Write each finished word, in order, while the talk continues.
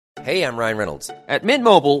Hey, I'm Ryan Reynolds. At Mint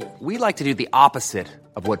Mobile, we like to do the opposite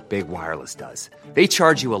of what Big Wireless does. They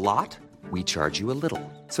charge you a lot, we charge you a little.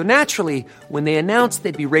 So naturally, when they announced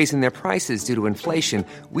they'd be raising their prices due to inflation,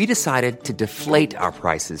 we decided to deflate our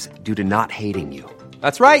prices due to not hating you.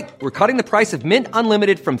 That's right. We're cutting the price of Mint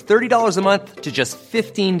Unlimited from $30 a month to just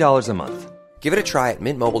 $15 a month. Give it a try at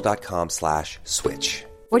mintmobile.com/switch.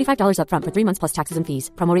 $45 up front for 3 months plus taxes and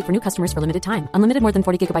fees. Promo rate for new customers for limited time. Unlimited more than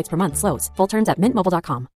 40 gigabytes per month. Slows full terms at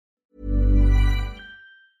mintmobile.com.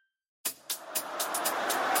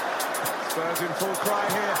 Spurs in full cry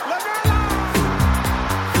here.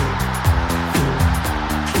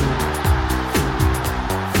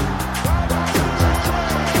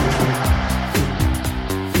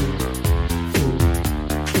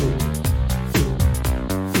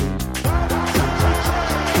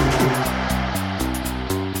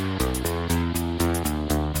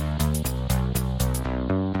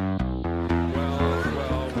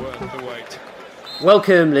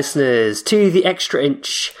 Welcome, listeners, to The Extra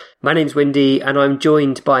Inch. My name's Windy, and I'm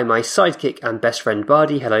joined by my sidekick and best friend,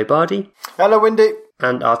 Bardi. Hello, Bardi. Hello, Windy.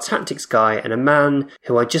 And our tactics guy, and a man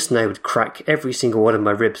who I just know would crack every single one of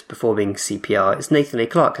my ribs before being CPR. It's Nathan A.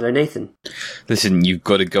 Clark. Hello, Nathan. Listen, you've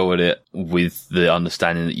got to go at it with the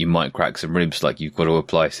understanding that you might crack some ribs, like you've got to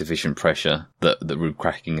apply sufficient pressure that rib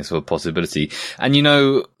cracking is a possibility. And you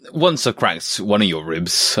know, once I've cracked one of your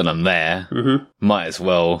ribs and I'm there, might as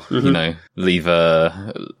well, you know, leave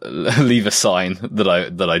a sign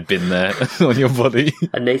that I'd been there on your body.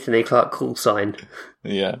 A Nathan A. Clark call sign.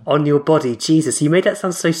 Yeah. On your body. Jesus, you made that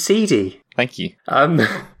sound so seedy. Thank you.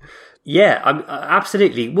 Yeah,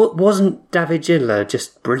 absolutely. Wasn't David Ginola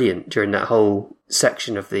just brilliant during that whole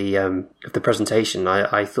section of the presentation?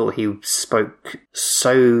 I thought he spoke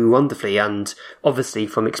so wonderfully, and obviously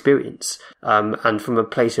from experience, and from a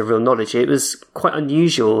place of real knowledge. It was quite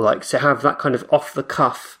unusual, like, to have that kind of off the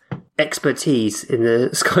cuff expertise in the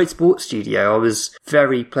Sky Sports studio. I was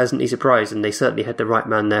very pleasantly surprised, and they certainly had the right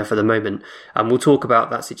man there for the moment. And we'll talk about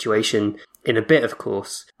that situation in a bit, of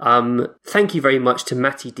course. Thank you very much to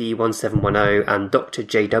Matty D1710 and Dr.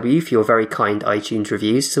 JW for your very kind iTunes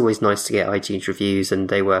reviews. It's always nice to get iTunes reviews, and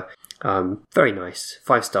they were very nice.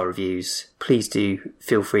 5-star reviews. Please do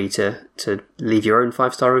feel free to leave your own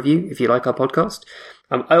 5-star review if you like our podcast.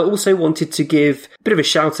 I also wanted to give a bit of a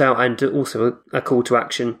shout out and also a call to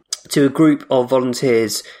action to a group of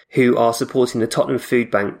volunteers who are supporting the Tottenham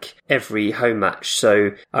Food Bank every home match.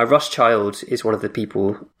 So Russ Child is one of the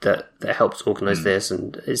people that helps organise this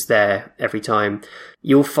and is there every time.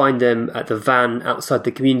 You'll find them at the van outside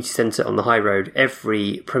the community centre on the High Road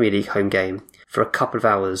every Premier League home game for a couple of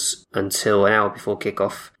hours until an hour before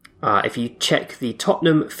kick-off. If you check the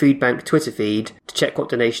Tottenham Food Bank Twitter feed to check what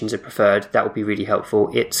donations are preferred, that would be really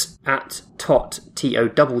helpful. It's at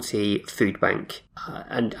TOTT Food Bank.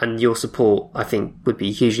 And your support, I think, would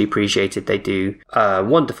be hugely appreciated. They do a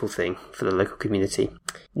wonderful thing for the local community.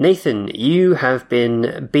 Nathan, you have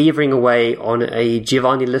been beavering away on a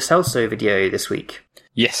Giovanni Lo Celso video this week.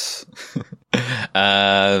 Yes.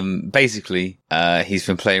 Basically, he's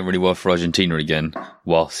been playing really well for Argentina again,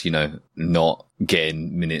 whilst, you know, not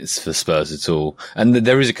getting minutes for Spurs at all. And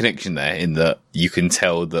there is a connection there in that you can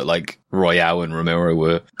tell that, like, Royale and Romero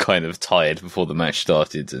were kind of tired before the match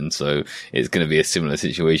started, and so it's going to be a similar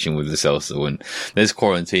situation with Lo Celso, and there's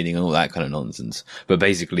quarantining and all that kind of nonsense. But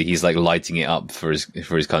basically, he's like lighting it up for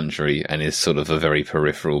his country, and is sort of a very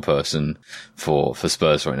peripheral person for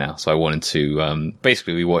Spurs right now. So I wanted to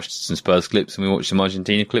basically, we watched some Spurs clips and we watched some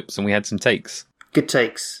Argentina clips, and we had some takes. Good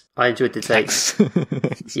takes. I enjoyed the takes.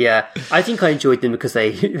 Yeah, I think I enjoyed them because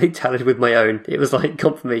they tallied with my own. It was like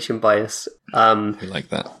confirmation bias. I like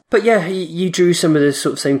that. But yeah, you drew some of the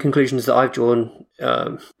sort of same conclusions that I've drawn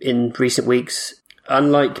in recent weeks.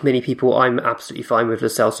 Unlike many people, I'm absolutely fine with Lo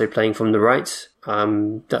Celso playing from the right.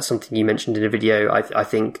 That's something you mentioned in a video. I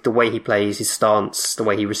think the way he plays, his stance, the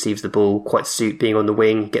way he receives the ball, quite suit being on the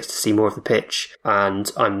wing. He gets to see more of the pitch, and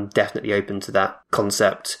I'm definitely open to that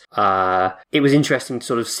concept. It was interesting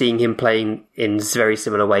sort of seeing him playing in a very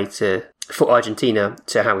similar way for Argentina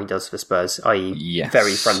to how he does for Spurs, i.e.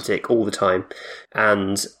 very frantic all the time.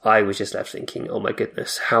 And I was just left thinking, oh my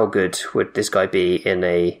goodness, how good would this guy be in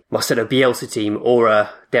a Marcelo Bielsa team or a,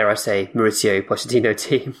 dare I say, Mauricio Pochettino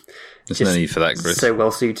team? There's no need for that, Chris. So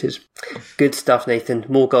well suited. Good stuff, Nathan.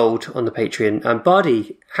 More gold on the Patreon. And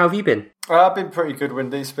Bardi, how have you been? I've been pretty good,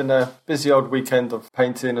 Windy. It's been a busy old weekend of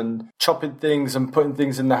painting and chopping things and putting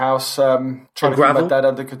things in the house, trying to get my dad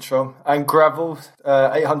under control. And gravel,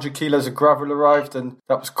 800 kilos of gravel arrived, and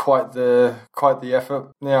that was quite the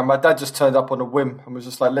effort. Yeah, my dad just turned up on a whim and was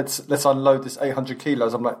just like, let's unload this 800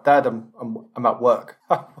 kilos. I'm like, Dad, I'm at work.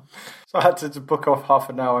 So I had to book off half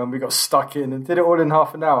an hour, and we got stuck in and did it all in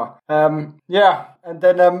half an hour. And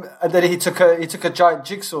then he took a giant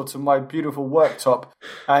jigsaw to my beautiful worktop,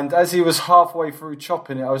 and as he was halfway through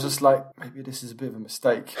chopping it, I was just like, maybe this is a bit of a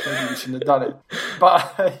mistake. Maybe we shouldn't have done it.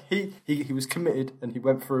 But he was committed, and he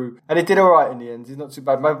went through, and he did all right in the end. He's not too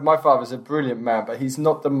bad. My father's a brilliant man, but he's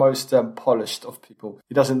not the most polished of people.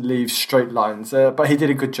 He doesn't leave straight lines, but he did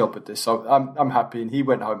a good job with this. So I'm happy, and he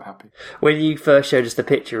went home happy. When you first showed us the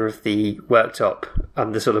picture of the worktop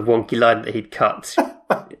and the sort of wonky line that he'd cut,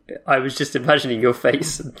 I was just imagining your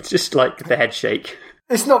face, just like the head shake.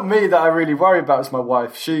 It's not me that I really worry about, it's my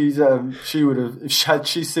wife. She would have, had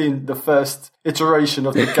she seen the first iteration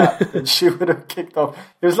of the gap, then she would have kicked off.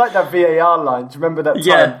 It was like that VAR line. Do you remember that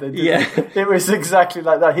time? Yeah. It was exactly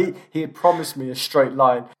like that. He had promised me a straight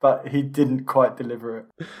line, but he didn't quite deliver it.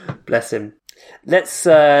 Bless him. Let's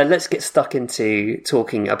get stuck into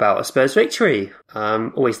talking about a Spurs victory.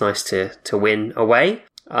 Always nice to win away.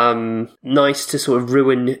 Nice to sort of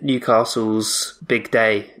ruin Newcastle's big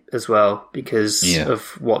day as well, because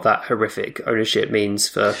of what that horrific ownership means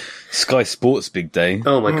for Sky Sports' big day.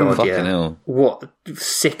 Oh my god, fucking hell. What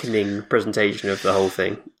sickening presentation of the whole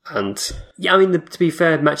thing. And yeah, I mean, to be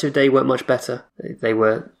fair, Match of the Day weren't much better. They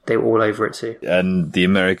were all over it too. And the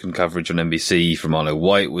American coverage on NBC from Arlo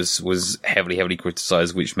White was heavily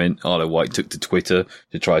criticised, which meant Arlo White took to Twitter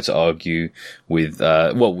to try to argue with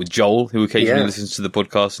Joel, who occasionally listens to the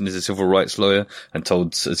podcast and is a civil rights lawyer, and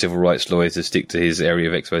told a civil rights lawyer to stick to his area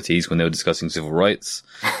of expertise when they were discussing civil rights.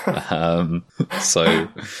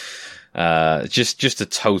 Just a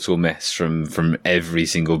total mess from every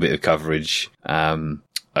single bit of coverage.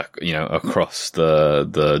 Across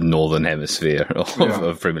the northern hemisphere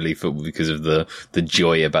of Premier League football, because of the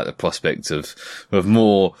joy about the prospect of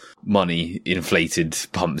more money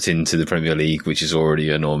pumped into the Premier League, which is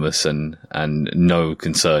already enormous, and no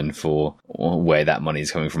concern for where that money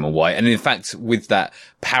is coming from and why. And in fact, with that,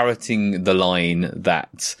 parroting the line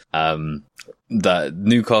that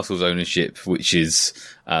Newcastle's ownership, which is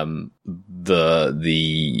I've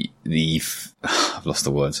lost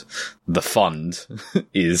the words. The fund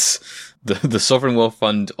is the sovereign wealth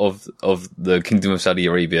fund of the Kingdom of Saudi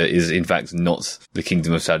Arabia is in fact not the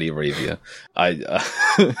Kingdom of Saudi Arabia.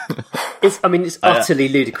 It's utterly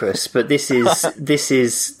ludicrous, but this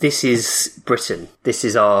is Britain. This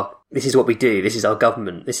is what we do. This is our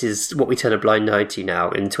government. This is what we turn a blind eye to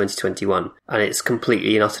now in 2021. And it's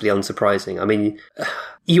completely and utterly unsurprising. I mean,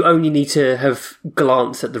 you only need to have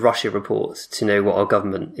glanced at the Russia reports to know what our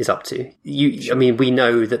government is up to. We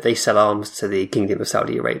know that they sell arms to the Kingdom of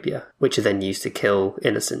Saudi Arabia, which are then used to kill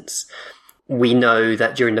innocents. We know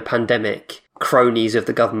that during the pandemic, cronies of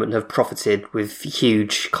the government have profited with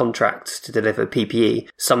huge contracts to deliver PPE,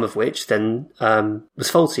 some of which then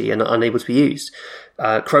was faulty and unable to be used.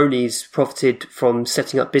 Cronies profited from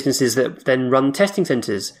setting up businesses that then run testing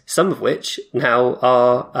centres, some of which now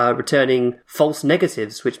are returning false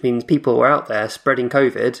negatives, which means people are out there spreading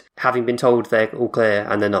COVID, having been told they're all clear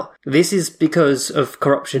and they're not. This is because of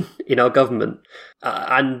corruption in our government.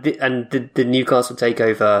 And the Newcastle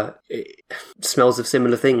takeover, it smells of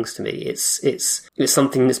similar things to me. It's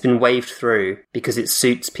something that's been waved through because it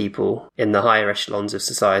suits people in the higher echelons of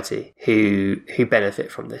society who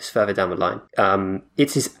benefit from this further down the line.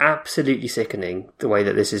 It is absolutely sickening the way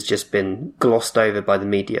that this has just been glossed over by the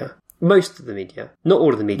media. Most of the media, not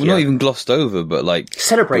all of the media. Well, not even glossed over, but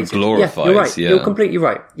celebrated, glorified. Yeah, you're right. Yeah. You're completely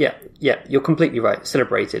right. Yeah, you're completely right.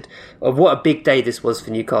 Celebrated. What a big day this was for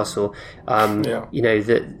Newcastle. There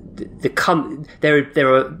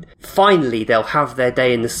are finally they'll have their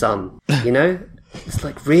day in the sun. You know, it's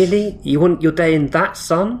like, really, you want your day in that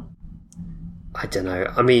sun? I don't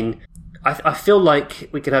know. I mean, I feel like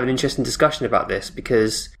we could have an interesting discussion about this,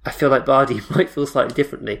 because I feel like Bardi might feel slightly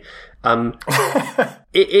differently.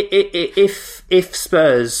 If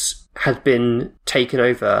Spurs had been taken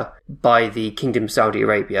over by the Kingdom of Saudi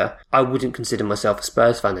Arabia, I wouldn't consider myself a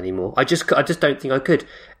Spurs fan anymore. I just don't think I could.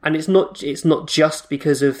 And it's not just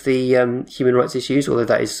because of the human rights issues, although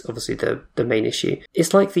that is obviously the main issue.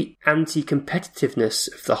 It's like the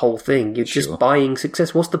anti-competitiveness of the whole thing. You're just buying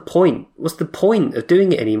success. What's the point? What's the point of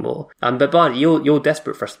doing it anymore? But Bardi, you're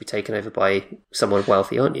desperate for us to be taken over by someone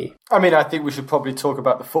wealthy, aren't you? I mean, I think we should probably talk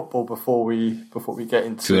about the football before we get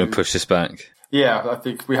into. Do you want to push this back? Yeah, I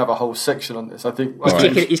think we have a whole section on this. I think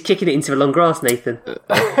he's kicking it into the long grass, Nathan.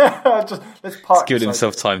 Let's park. He's giving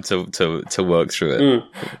himself time to work through it.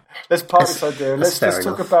 Let's park this idea. Let's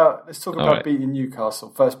talk about beating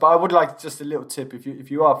Newcastle first. But I would like just a little tip if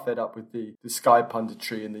you are fed up with the Sky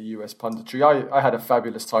punditry and the US punditry. I had a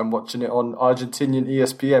fabulous time watching it on Argentinian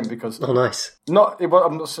ESPN because nice. I'm not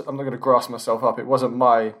going to grass myself up. It wasn't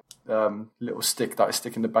my little stick that I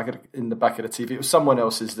stick in the back of the TV. It was someone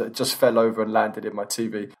else's that just fell over and landed in my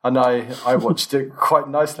TV, and I watched it quite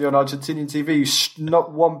nicely on Argentinian TV.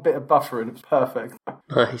 Not one bit of buffering. It was perfect.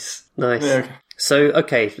 Nice. Yeah. So,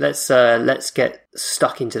 okay, let's get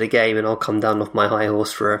stuck into the game, and I'll come down off my high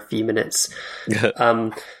horse for a few minutes.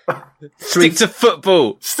 Stick to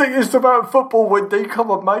football. It's about football, Wendy. Come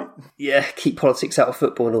on, mate. Yeah, keep politics out of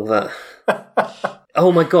football and all that.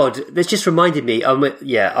 Oh my God, this just reminded me. I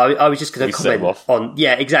was just going to comment on.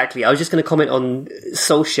 Yeah, exactly. I was just going to comment on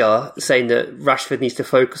Solskjaer saying that Rashford needs to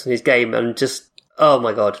focus on his game, and just, oh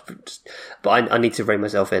my God. But I need to rein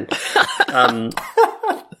myself in.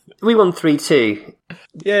 We won 3-2.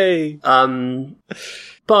 Yay.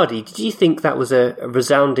 Bardi, did you think that was a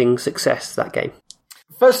resounding success, that game?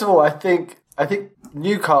 First of all, I think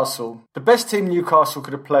Newcastle, the best team Newcastle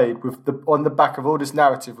could have played on the back of all this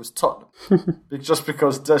narrative was Tottenham. Just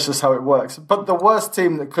because that's just how it works. But the worst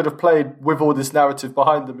team that could have played with all this narrative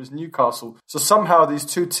behind them is Newcastle. So somehow these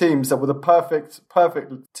two teams that were the perfect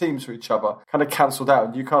teams for each other kind of cancelled out,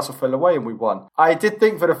 and Newcastle fell away and we won. I did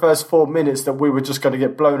think for the first 4 minutes that we were just going to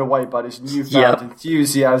get blown away by this newfound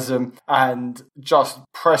enthusiasm and just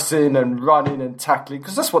pressing and running and tackling,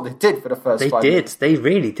 because that's what they did for the first 5 minutes. They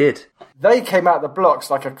really did. They came out the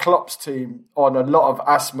blocks like a Klopp's team on a lot of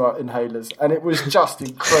asthma inhalers, and it was just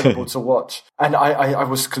incredible to watch. And I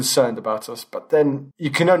was concerned about us, but then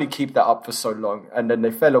you can only keep that up for so long, and then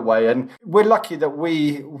they fell away. And we're lucky that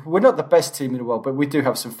we're not the best team in the world, but we do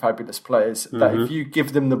have some fabulous players that if you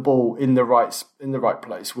give them the ball in the right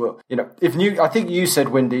place, I think you said,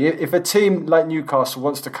 Wendy, if a team like Newcastle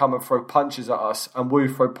wants to come and throw punches at us and we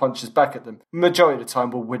throw punches back at them, majority of the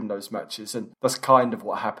time we'll win those matches, and that's kind of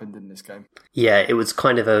what happened in this game. Yeah, it was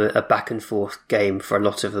kind of a back and forth game for a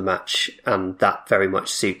lot of the match, and that very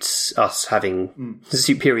much suits us having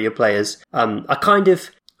superior players.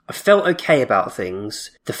 I felt okay about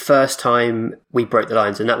things the first time we broke the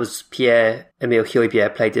lines, and that was Pierre-Emile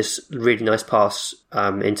Højbjerg played this really nice pass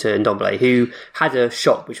into Ndombele, who had a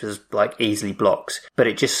shot which was like easily blocked, but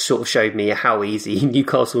it just sort of showed me how easy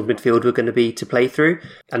Newcastle midfield were going to be to play through.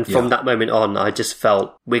 And from that moment on, I just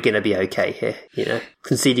felt we're going to be okay here.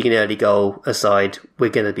 Conceding an early goal aside, we're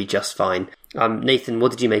going to be just fine. Nathan,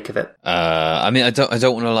 what did you make of it? I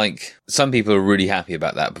don't want to some people are really happy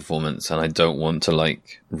about that performance, and I don't want to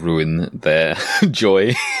ruin their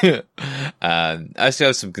joy. I still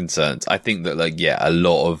have some concerns. I think that a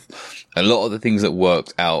lot of the things that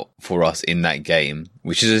worked out for us in that game,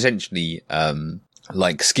 which is essentially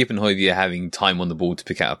Skip and Højbjerg having time on the ball to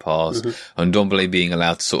pick out a pass, and Ndombele being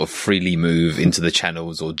allowed to sort of freely move into the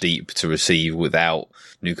channels or deep to receive without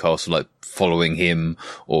Newcastle following him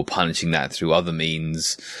or punishing that through other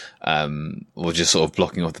means, or just sort of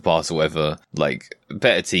blocking off the pass or whatever.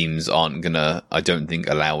 Better teams aren't gonna, I don't think,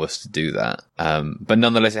 allow us to do that. But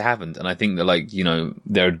nonetheless, it happened. And I think that,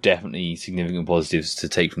 there are definitely significant positives to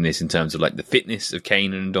take from this in terms of the fitness of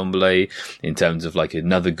Kane and Ndombele, in terms of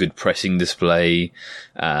another good pressing display.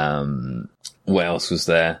 What else was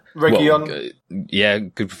there? Reguilon.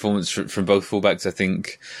 Good performance from both fullbacks, I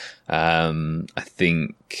think. I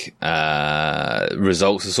think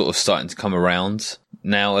results are sort of starting to come around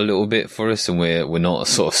now a little bit for us, and we're not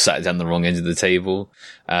sort of sat down the wrong end of the table.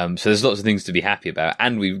 So there's lots of things to be happy about,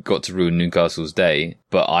 and we've got to ruin Newcastle's day.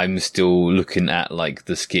 But I'm still looking at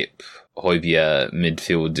the Skip Højbjerg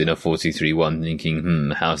midfield in a 4-2-3-1,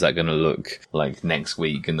 thinking, how's that going to look next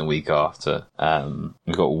week and the week after?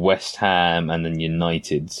 We've got West Ham and then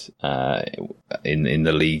United in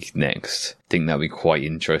the league next. I think that'll be quite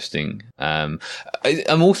interesting. I'm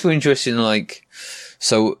also interested in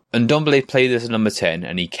so Ndombele played as a number 10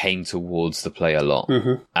 and he came towards the play a lot.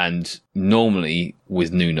 And normally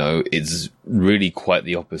with Nuno, it's really quite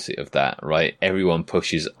the opposite of that, right? Everyone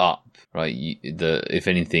pushes up, right? If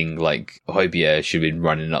anything, Højbjerg should be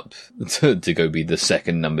running up to go be the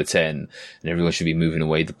second number 10, and everyone should be moving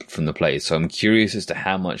away from the play. So I'm curious as to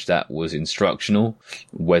how much that was instructional,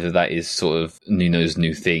 whether that is sort of Nuno's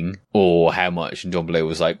new thing, or how much Ndombele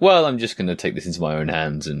was well, I'm just going to take this into my own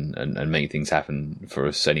hands and make things happen for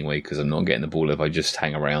us anyway, because I'm not getting the ball if I just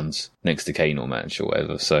hang around next to Kane or match or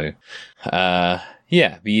whatever. So,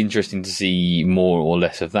 be interesting to see more or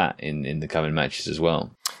less of that in the coming matches as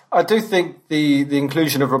well. I do think the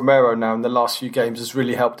inclusion of Romero now in the last few games has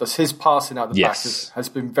really helped us. His passing out the back has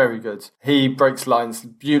been very good. He breaks lines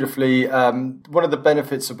beautifully. One of the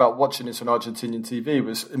benefits about watching this on Argentinian TV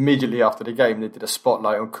was immediately after the game they did a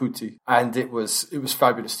spotlight on Cuti, and it was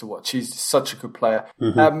fabulous to watch. He's such a good player.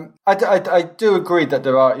 I do agree that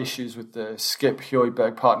there are issues with the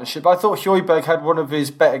Skipp-Højbjerg partnership. I thought Højbjerg had one of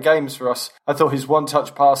his better games for us. I thought his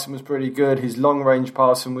one-touch passing was pretty good. His long-range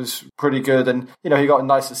passing was pretty good, and he got a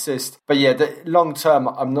nice assist. But yeah, long term,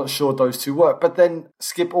 I'm not sure those two work. But then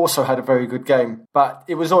Skipp also had a very good game. But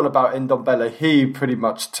it was all about Ndombele. He pretty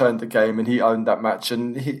much turned the game and he owned that match,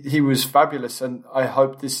 and he was fabulous. And I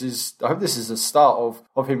hope this is a start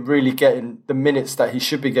of him really getting the minutes that he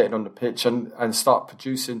should be getting on the pitch and start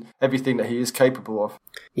producing everything that he is capable of.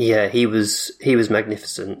 Yeah, he was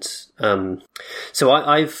magnificent. So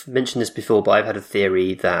I've mentioned this before, but I've had a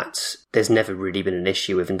theory that there's never really been an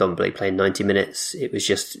issue with Ndombele playing 90 minutes. It was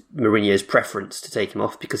just Mourinho's preference to take him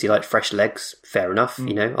off because he liked fresh legs. Fair enough.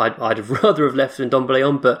 I'd have rather have left Ndombele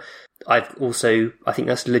on, but I think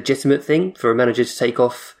that's a legitimate thing for a manager to take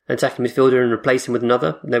off an attacking midfielder and replace him with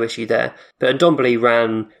another. No issue there. But Ndombele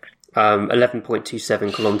ran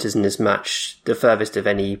 11.27 kilometres in this match, the furthest of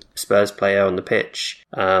any Spurs player on the pitch,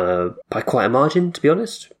 by quite a margin, to be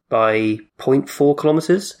honest, by 0.4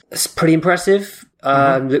 kilometres. That's pretty impressive.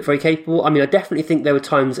 Looked very capable. I mean, I definitely think there were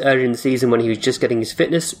times earlier in the season when he was just getting his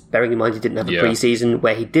fitness, bearing in mind he didn't have a pre-season,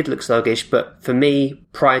 where he did look sluggish. But for me,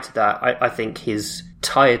 prior to that, I think his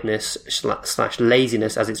tiredness /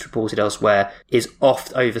 laziness, as it's reported elsewhere, is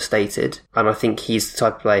oft overstated. And I think he's the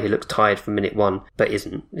type of player who looks tired from minute one, but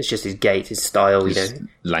isn't. It's just his gait, his style, his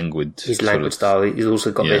languid. His languid style. He's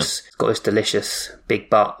also got this delicious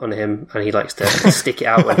big butt on him, and he likes to stick it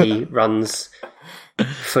out when he runs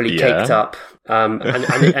fully caked up.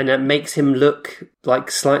 And it makes him look like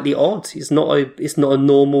slightly odd. It's not a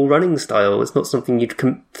normal running style. It's not something you'd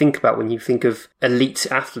think about when you think of elite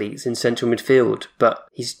athletes in central midfield. But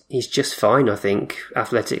he's just fine, I think,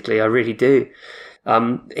 athletically. I really do.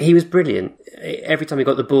 He was brilliant. Every time he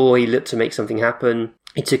got the ball, he looked to make something happen.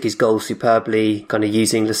 He took his goal superbly, kind of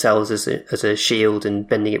using Lascelles as a shield and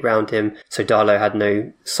bending it round him, so Darlow had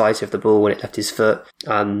no sight of the ball when it left his foot.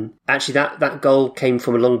 Actually, that goal came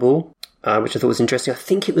from a long ball, which I thought was interesting. I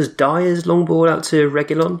think it was Dyer's long ball out to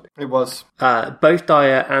Reguilón. It was. Both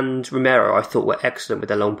Dyer and Romero, I thought, were excellent with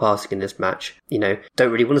their long passing in this match.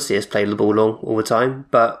 Don't really want to see us play the ball long all the time,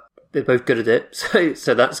 but they're both good at it,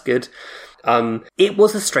 so that's good. It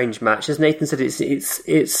was a strange match, as Nathan said.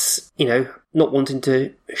 It's not wanting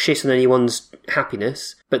to shit on anyone's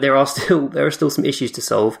happiness, but there are still some issues to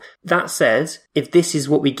solve. That said, if this is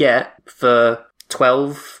what we get for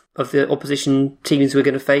 12 of the opposition teams we're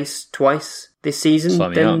going to face twice this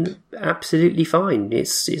season, then absolutely fine.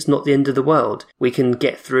 It's not the end of the world. We can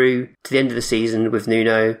get through to the end of the season with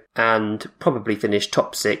Nuno and probably finish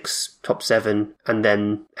top 6, top 7, and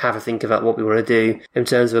then have a think about what we want to do in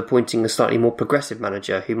terms of appointing a slightly more progressive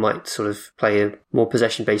manager who might sort of play a more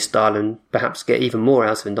possession-based style and perhaps get even more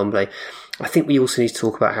out of Ndombele. I think we also need to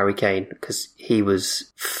talk about Harry Kane because he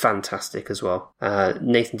was fantastic as well.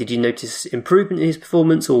 Nathan, did you notice improvement in his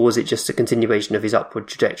performance, or was it just a continuation of his upward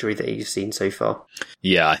trajectory that you've seen so far?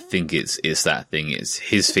 Yeah, I think it's that thing. It's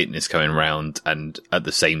his fitness coming round, and at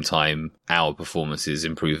the same time, our performance is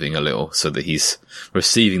improving a little, so that he's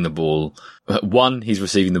receiving the ball. One, he's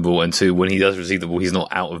receiving the ball, and two, when he does receive the ball, he's not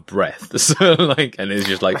out of breath. So and it's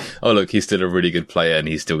just oh look, he's still a really good player, and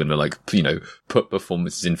he's still going to put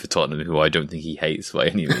performances in for Tottenham, who I don't think he hates by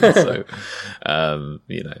any means. So,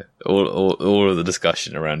 all of the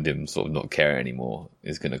discussion around him sort of not caring anymore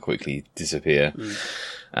is going to quickly disappear.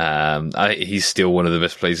 He's still one of the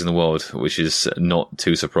best players in the world, which is not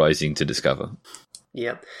too surprising to discover.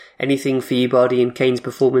 Yeah. Anything for you, Bardi, in Kane's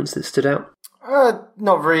performance that stood out?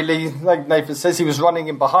 Not really. Like Nathan says, he was running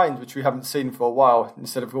in behind, which we haven't seen for a while,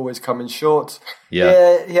 instead of always coming short.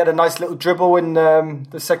 Yeah, he had a nice little dribble in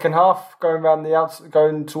the second half, going around the outside,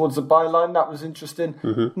 going towards the byline. That was interesting.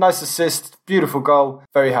 Mm-hmm. Nice assist, beautiful goal.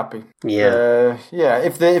 Very happy. Yeah,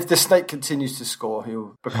 If the snake continues to score,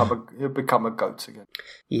 he'll become a goat again.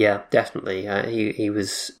 Yeah, definitely. He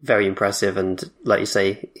was very impressive, and like you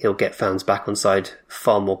say, he'll get fans back on side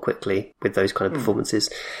far more quickly with those kind of performances.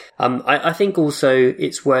 I think also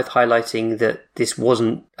it's worth highlighting that this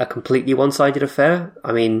wasn't a completely one-sided affair.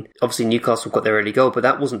 I mean, obviously Newcastle got their early goal, but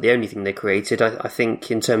that wasn't the only thing they created. I think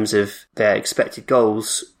in terms of their expected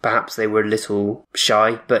goals, perhaps they were a little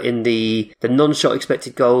shy, but in the non-shot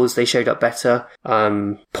expected goals, they showed up better,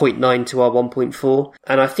 0.9 to our 1.4.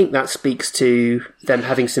 And I think that speaks to them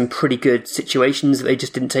having some pretty good situations that they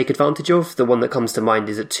just didn't take advantage of. The one that comes to mind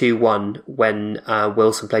is at 2-1 when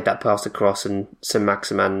Wilson played that pass across and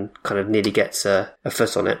Saint-Maximin kind of nearly gets a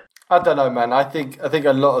foot on it. I don't know, man. I think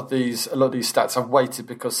a lot of these stats have weighted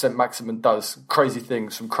because Saint-Maximin does crazy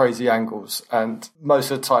things from crazy angles, and most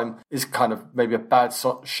of the time is kind of maybe a bad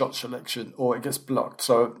shot selection or it gets blocked.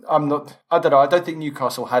 So I don't know. I don't think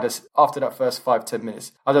Newcastle had us after that first 5-10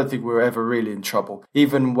 minutes. I don't think we were ever really in trouble.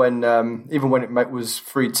 Even when it was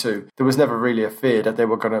 3-2, there was never really a fear that they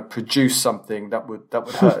were going to produce something that would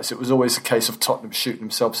hurt us. It was always a case of Tottenham shooting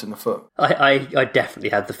themselves in the foot. I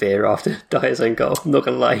definitely had the fear after Dyer's own goal. I'm not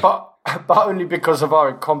going to lie. But only because of our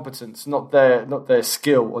incompetence, not their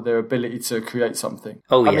skill or their ability to create something.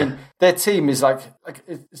 Oh, yeah. I mean, their team is like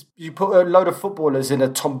you put a load of footballers in a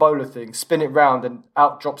tombola thing, spin it round, and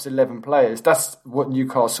out drops 11 players. That's what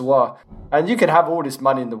Newcastle are. And you can have all this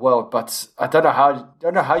money in the world, but I don't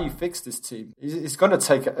know how you fix this team. It's going to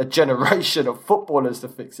take a generation of footballers to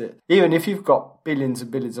fix it, even if you've got billions and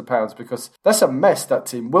billions of pounds, because that's a mess. That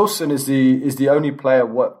team. Wilson is the only player.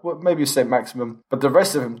 What maybe Saint-Maximin, but the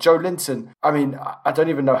rest of them, Joe Linton. I mean, I don't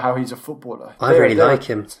even know how he's a footballer. I really like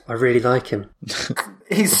him.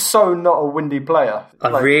 He's so not a windy player.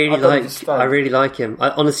 I really like him.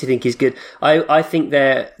 I honestly think he's good. I think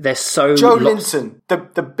they're so Joe Linton,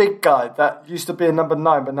 the big guy that used to be a number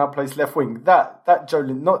 9 but now plays left wing. That Joe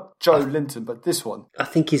Linton, not Joe Linton, but this one. I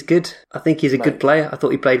think he's good. I think he's a good player. I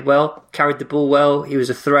thought he played well, carried the ball well. He was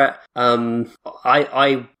a threat.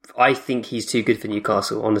 I think he's too good for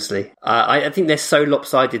Newcastle, honestly. I think they're so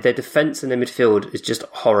lopsided. Their defence and their midfield is just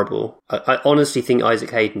horrible. I honestly think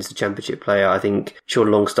Isaac Hayden's a championship player. I think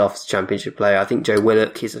Sean Longstaff's a championship player. I think Joe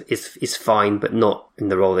Willock is fine, but not in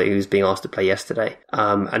the role that he was being asked to play yesterday.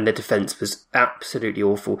 And their defence was absolutely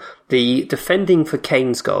awful. The defending for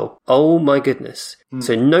Kane's goal, oh my goodness.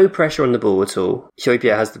 So no pressure on the ball at all.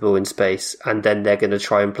 Højbjerg has the ball in space, and then they're going to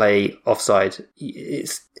try and play offside.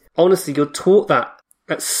 It's honestly, you're taught that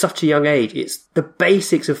at such a young age. It's the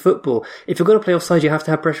basics of football. If you're going to play offside, you have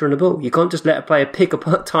to have pressure on the ball. You can't just let a player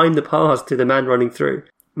time the pass to the man running through.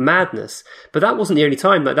 Madness. But that wasn't the only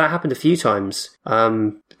time. Like, that happened a few times.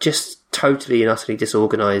 Just totally and utterly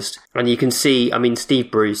disorganised. And you can see, I mean, Steve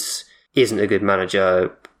Bruce isn't a good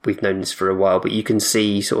manager. We've known this for a while, but you can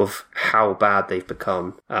see sort of how bad they've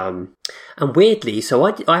become. And weirdly, so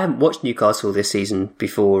I haven't watched Newcastle this season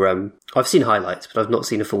before. I've seen highlights, but I've not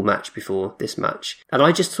seen a full match before this match. And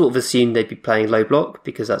I just sort of assumed they'd be playing low block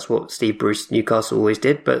because that's what Steve Bruce Newcastle always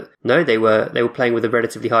did. But no, they were playing with a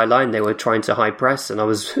relatively high line. They were trying to high press, and I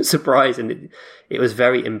was surprised. And it was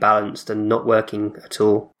very imbalanced and not working at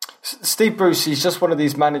all. Steve Bruce, he's just one of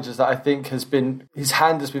these managers that I think his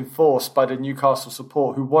hand has been forced by the Newcastle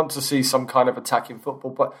support who want to see some kind of attacking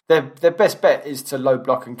football. But their best bet is to low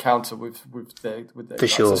block and counter with their For guys.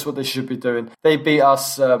 sure. That's what they should be doing. They beat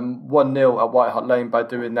us 1-0 at White Hart Lane by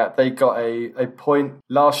doing that. They got a point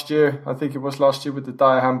last year, I think it was last year, with the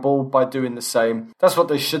Dyer handball by doing the same. That's what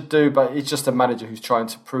they should do, but it's just a manager who's trying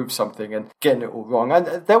to prove something and getting it all wrong. And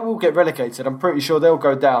they will get relegated. I'm pretty sure they'll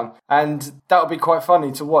go down. And that'll be quite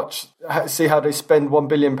funny to watch. See how they spend £1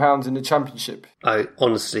 billion in the Championship. I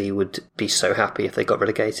honestly would be so happy if they got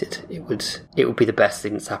relegated. It would be the best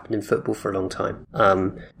thing that's happened in football for a long time.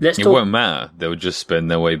 It won't matter. They'll just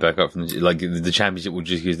spend their way back up from the Championship will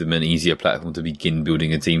just give them an easier platform to begin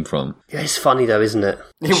building a team from. Yeah, it's funny though, isn't it?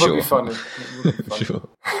 It would be funny. Sure.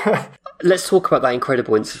 Let's talk about that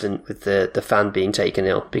incredible incident with the fan being taken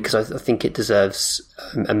ill, because I think it deserves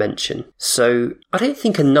a mention. So I don't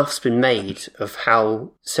think enough's been made of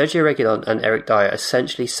how Sergio Reguilón and Eric Dyer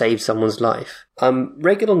essentially saved someone's life.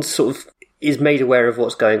 Reguilón sort of is made aware of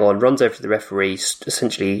what's going on, runs over to the referee.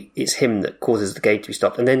 Essentially, it's him that causes the game to be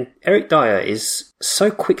stopped. And then Eric Dyer is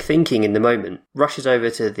so quick thinking in the moment, rushes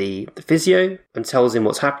over to the physio and tells him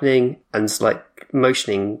what's happening and's like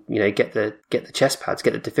motioning, get the chest pads,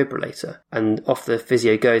 get the defibrillator. And off the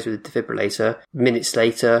physio goes with the defibrillator. Minutes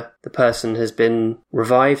later, the person has been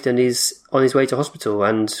revived and is on his way to hospital.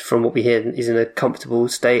 And from what we hear, is in a comfortable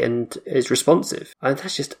state and is responsive. And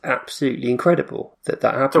that's just absolutely incredible that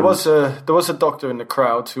happened. There was a doctor in the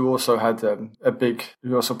crowd who also had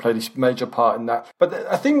who also played a major part in that. But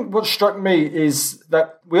I think what struck me is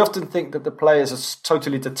that we often think that the players are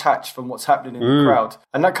totally detached from what's happening in the crowd,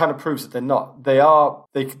 and that kind of proves that they're not.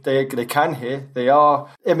 They can hear. They are.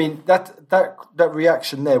 I mean, that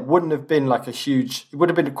reaction there wouldn't have been like a huge. It would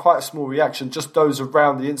have been quite quite a small reaction. Just those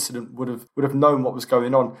around the incident would have known what was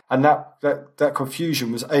going on, and that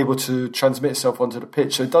confusion was able to transmit itself onto the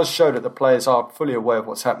pitch. So it does show that the players are fully aware of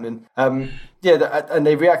what's happening. And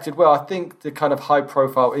they reacted well. I think the kind of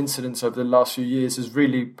high-profile incidents over the last few years has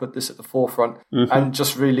really put this at the forefront, and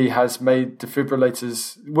just really has made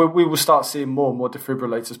defibrillators. We will start seeing more and more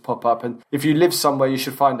defibrillators pop up. And if you live somewhere, you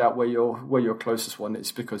should find out where your closest one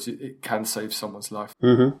is, because it can save someone's life.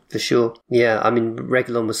 For sure. Yeah, I mean,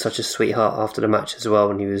 Reguilón was such a sweetheart after the match as well,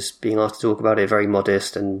 when he was being asked to talk about it. Very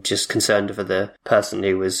modest and just concerned for the person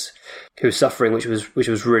who was suffering, which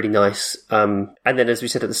was really nice. And then, as we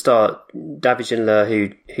said at the start, David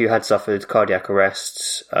Ginola, who had suffered cardiac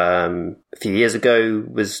arrests a few years ago,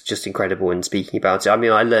 was just incredible in speaking about it. I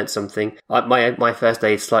mean, I learned something. My first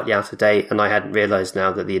aid is slightly out of date, and I hadn't realised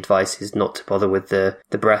now that the advice is not to bother with the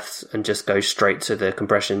breaths and just go straight to the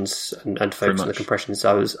compressions and focus on the compressions.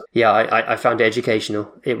 I found it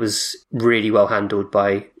educational. It was really well handled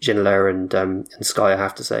by Ginola and Sky, I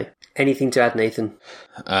have to say. Anything to add, Nathan?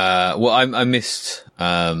 Well, I missed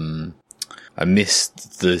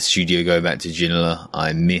the studio going back to Ginola.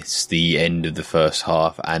 I missed the end of the first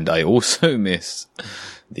half, and I also missed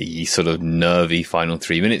the sort of nervy final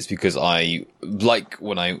 3 minutes, because I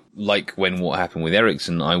when what happened with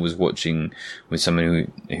Eriksen, I was watching with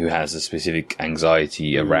someone who has a specific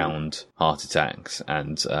anxiety around heart attacks,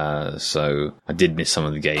 and so I did miss some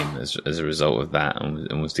of the game as a result of that,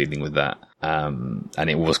 and was dealing with that. And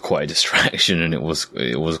it was quite a distraction, and it was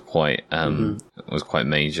quite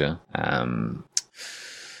major.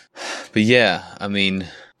 But yeah, I mean,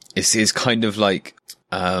 it's kind of like,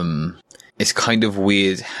 it's kind of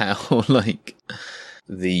weird how like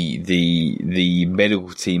the medical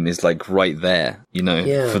team is like right there,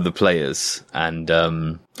 for the players. And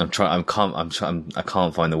I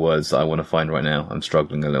can't find the words that I want to find right now. I'm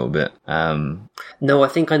struggling a little bit. No, I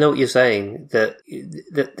think I know what you're saying. That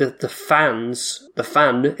the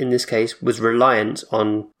fan in this case was reliant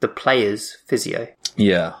on the players' physio.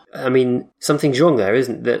 Yeah. I mean, something's wrong there,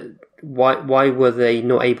 isn't it? Why were they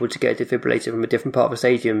not able to get a defibrillator from a different part of the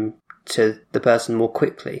stadium to the person more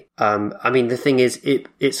quickly? I mean, the thing is,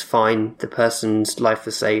 it's fine. The person's life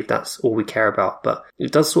was saved. That's all we care about. But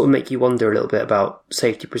it does sort of make you wonder a little bit about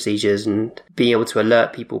safety procedures and being able to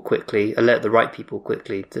alert the right people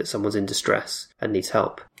quickly that someone's in distress and needs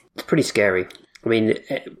help. It's pretty scary. I mean,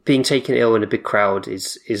 being taken ill in a big crowd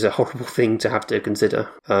is a horrible thing to have to consider.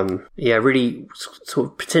 Really sort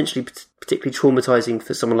of particularly traumatising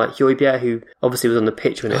for someone like Højbjerg, who obviously was on the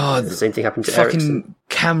pitch when the same thing happened to Eriksen. Fucking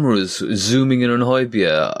cameras zooming in on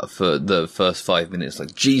Højbjerg for the first 5 minutes,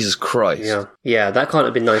 like, Jesus Christ. Yeah, that can't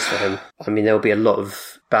have been nice for him. I mean, there'll be a lot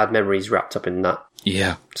of bad memories wrapped up in that.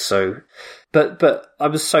 Yeah. So, but I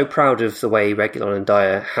was so proud of the way Reguilón and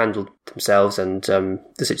Dyer handled themselves and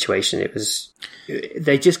the situation.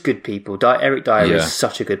 They're just good people. Eric Dyer is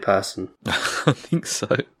such a good person. I think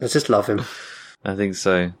so. I just love him. I think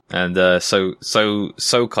so. And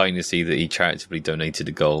so kind to see that he charitably donated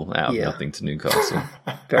a goal out of nothing to Newcastle.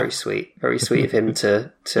 Very sweet. Very sweet of him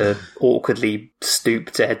to awkwardly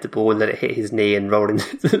stoop to head the ball and let it hit his knee and roll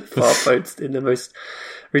into the far post in the most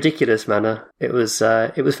ridiculous manner. It was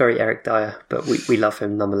very Eric Dyer, but we love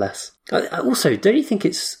him nonetheless. Also, don't you think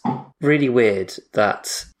it's really weird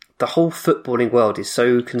that the whole footballing world is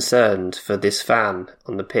so concerned for this fan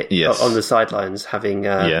on the pitch, on the sidelines, having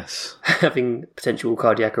potential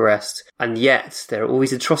cardiac arrest, and yet there are all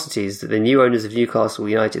these atrocities that the new owners of Newcastle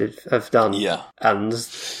United have done, and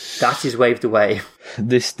that is waved away.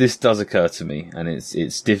 This does occur to me, and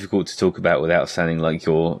it's difficult to talk about without sounding like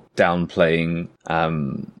you're downplaying,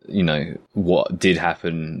 what did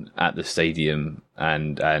happen at the stadium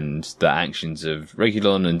and the actions of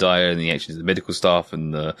Reguilón and Dyer and the actions of the medical staff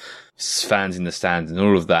and the fans in the stands and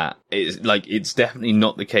all of that. It's definitely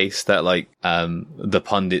not the case that the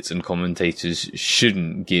pundits and commentators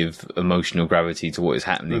shouldn't give emotional gravity to what is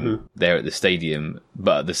happening there at the stadium,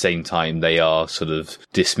 but at the same time they are sort of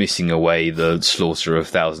dismissing away the slaughter of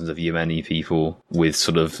thousands of Yemeni people with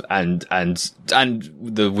sort of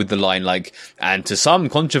with the line and to some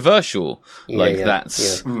controversial,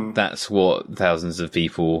 that's what thousands of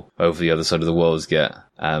people over the other side of the world get.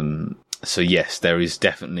 So yes, there is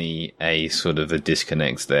definitely a sort of a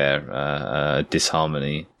disconnect there,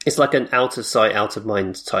 disharmony. It's like an out of sight, out of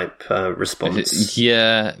mind type response.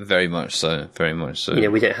 Yeah, very much so. Very much so.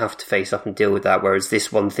 We don't have to face up and deal with that. Whereas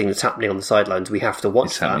this one thing that's happening on the sidelines, we have to watch.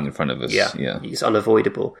 It's happening in front of us. Yeah, it's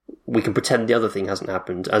unavoidable. We can pretend the other thing hasn't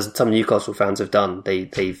happened, as some Newcastle fans have done.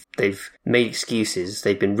 They've made excuses.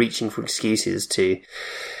 They've been reaching for excuses to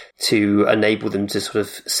enable them to sort of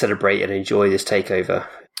celebrate and enjoy this takeover.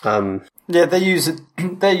 Yeah, they're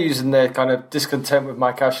using their kind of discontent with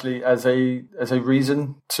Mike Ashley as a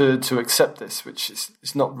reason to accept this, which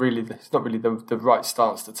is not really the right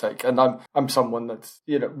stance to take. And I'm someone that's,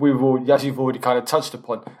 as you've already kind of touched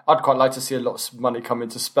upon, I'd quite like to see a lot of money come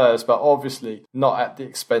into Spurs, but obviously not at the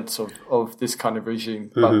expense of this kind of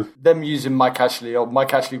regime. Mm-hmm. But them using Mike Ashley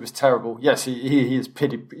was terrible. Yes, he's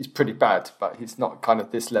pretty bad, but he's not kind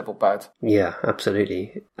of this level bad. Yeah,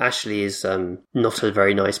 absolutely. Ashley is not a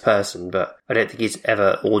very nice person, but I don't think he's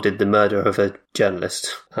ever ordered the murder of a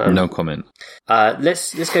journalist. No comment.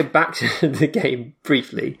 Let's go back to the game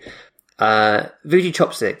briefly. Voodoo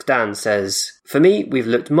Chopsticks, Dan says, for me, we've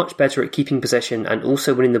looked much better at keeping possession and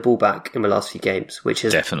also winning the ball back in the last few games, which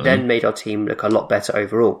has then made our team look a lot better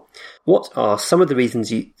overall. What are some of the reasons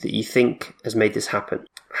that you think has made this happen?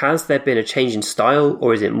 Has there been a change in style,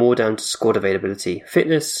 or is it more down to squad availability,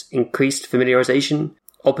 fitness, increased familiarisation,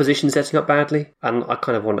 opposition setting up badly? And I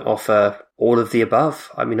kind of want to offer all of the above.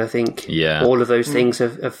 I mean, I think all of those things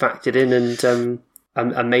have factored in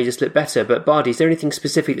and made us look better. But Bardi, is there anything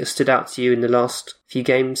specific that stood out to you in the last few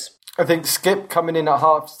games? I think Skip coming in at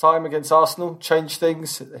half time against Arsenal changed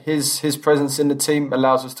things. His presence in the team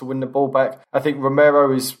allows us to win the ball back. I think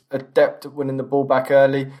Romero is adept at winning the ball back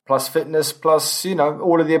early, plus fitness, plus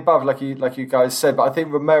all of the above, like you guys said. But I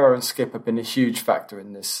think Romero and Skip have been a huge factor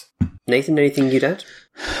in this. Nathan, anything you'd add?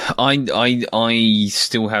 I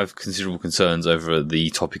still have considerable concerns over the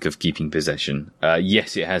topic of keeping possession.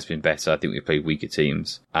 Yes, it has been better. I think we've played weaker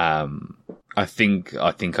teams. I think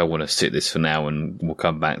I want to sit this for now, and we'll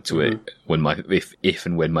come back to it when if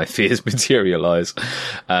and when my fears materialise.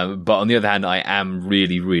 But on the other hand, I am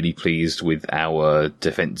really, really pleased with our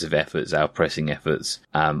defensive efforts, our pressing efforts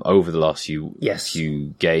over the last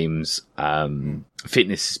few games.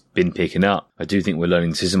 Fitness has been picking up. I do think we're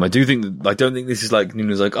learning the system. I don't think this is like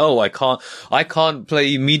Nuno's like, oh, I can't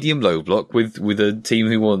play medium low block with a team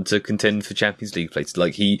who want to contend for Champions League places.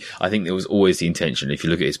 I think there was always the intention. If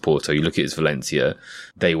you look at his Porto, you look at his Valencia,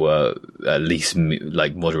 they were at least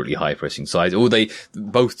like moderately high pressing sides. Or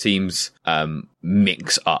both teams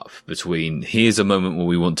mix up between here's a moment where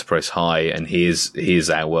we want to press high and here's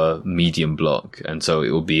our medium block, and so it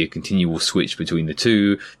will be a continual switch between the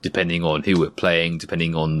two depending on who we're playing,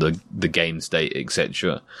 depending on the game state,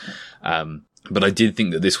 etc. But I did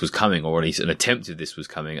think that this was coming, or at least an attempt of this was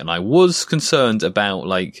coming, and I was concerned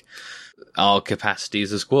about our capacity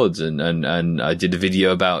as a squad, and I did a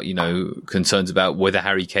video about concerns about whether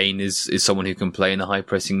Harry Kane is someone who can play in a high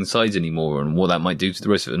pressing sides anymore, and what that might do to the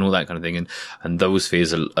rest of it, and all that kind of thing, and those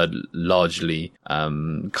fears are largely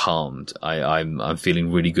calmed. I'm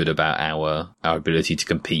feeling really good about our ability to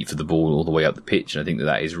compete for the ball all the way up the pitch, and I think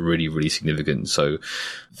that is really, really significant. So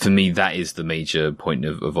for me, that is the major point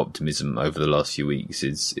of optimism over the last few weeks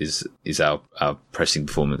is our pressing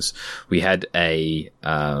performance. We had a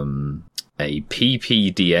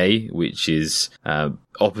PPDA, which is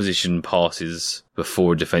opposition passes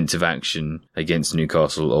before defensive action against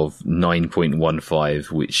Newcastle, of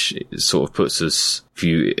 9.15, which sort of puts us, if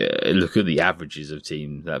you look at the averages of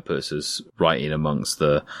teams, that puts us right in amongst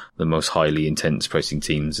the most highly intense pressing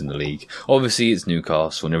teams in the league. Obviously, it's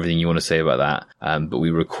Newcastle and everything you want to say about that, but we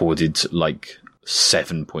recorded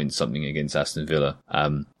 7 point something against Aston Villa.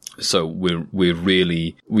 So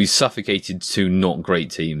we suffocated two not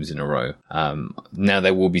great teams in a row. Now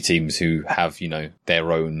there will be teams who have,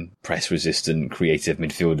 their own press resistant creative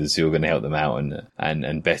midfielders who are going to help them out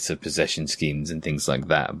and better possession schemes and things like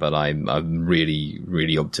that. But I'm really,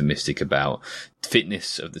 really optimistic about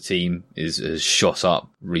fitness of the team has shot up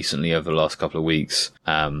recently over the last couple of weeks.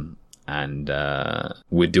 And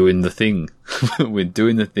we're doing the thing. We're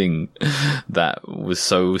doing the thing that was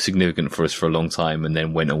so significant for us for a long time and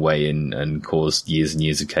then went away and caused years and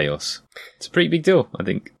years of chaos. It's a pretty big deal, I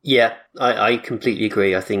think. Yeah, I completely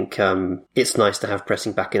agree. I think it's nice to have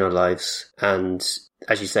pressing back in our lives. And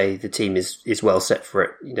as you say, the team is well set for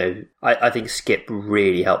it. I think Skip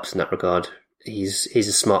really helps in that regard. He's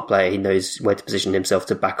a smart player. He knows where to position himself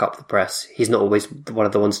to back up the press. He's not always one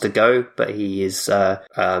of the ones to go, but he is.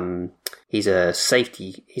 He's a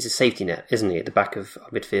safety net, isn't he, at the back of our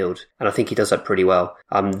midfield? And I think he does that pretty well.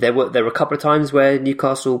 There were a couple of times where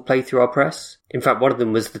Newcastle played through our press. In fact, one of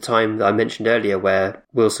them was the time that I mentioned earlier where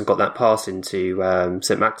Wilson got that pass into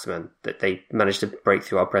St. Maximin, that they managed to break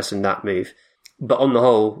through our press in that move. But on the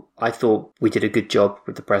whole, I thought we did a good job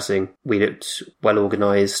with the pressing. We looked well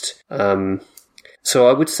organised. So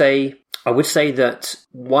I would say I would say that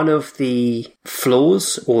one of the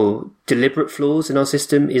flaws or deliberate flaws in our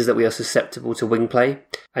system is that we are susceptible to wing play,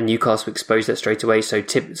 and Newcastle exposed that straight away. So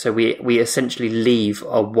we essentially leave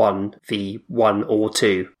a 1v1 or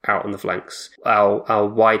 2 out on the flanks. Our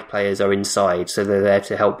wide players are inside, so they're there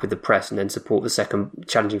to help with the press and then support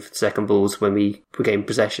challenging for the second balls when we gain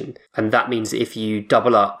possession. And that means that if you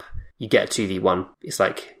double up, you get a 2v1. It's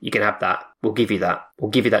like, you can have that. We'll give you that. We'll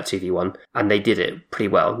give you that 2v1. And they did it pretty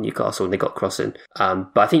well, Newcastle, and they got crossing.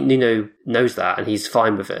 But I think Nuno knows that, and he's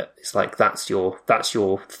fine with it. It's like, that's your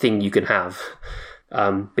thing you can have.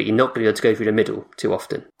 But you're not going to be able to go through the middle too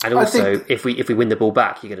often. And also, if we win the ball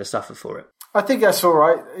back, you're going to suffer for it. I think that's all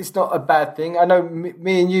right. It's not a bad thing. I know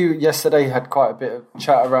me and you yesterday had quite a bit of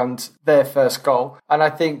chat around their first goal, and I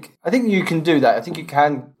think you can do that. I think you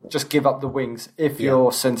can just give up the wings if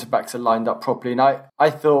your centre backs are lined up properly. And I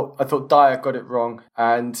thought Dyer got it wrong,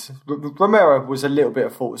 and Romero was a little bit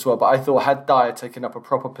at fault as well. But I thought, had Dyer taken up a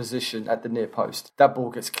proper position at the near post, that ball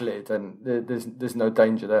gets cleared, and there's no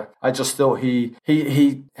danger there. I just thought he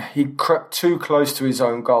crept too close to his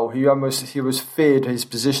own goal. He was feared his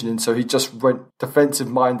positioning, so he just went defensive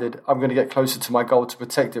minded. I'm going to get closer to my goal to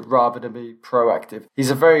protect it rather than be proactive. He's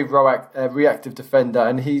a very reactive defender,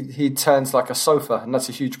 and he turns like a sofa, and that's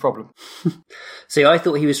a huge problem. See, I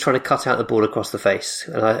thought he was trying to cut out the ball across the face,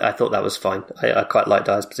 and I thought that was fine. I quite liked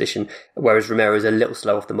Dyer's position, whereas Romero is a little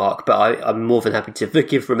slow off the mark, but I'm more than happy to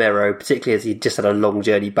forgive Romero, particularly as he just had a long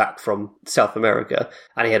journey back from South America,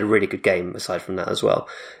 and he had a really good game aside from that as well.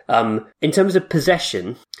 In terms of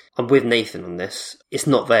possession, I'm with Nathan on this. It's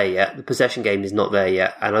not there yet. The possession game is not there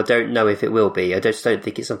yet, and I don't know if it will be. I just don't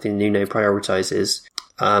think it's something Nuno prioritises.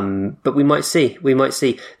 But we might see.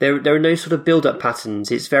 There are no sort of build-up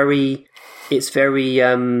patterns. It's very,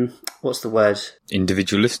 what's the word?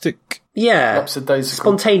 Individualistic? Yeah.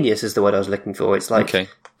 Spontaneous is the word I was looking for. It's like,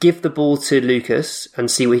 give the ball to Lucas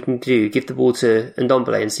and see what he can do. Give the ball to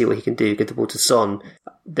Ndombele and see what he can do. Give the ball to Son.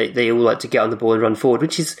 They all like to get on the ball and run forward,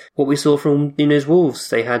 which is what we saw from Nuno's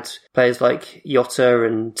Wolves. They had players like Jota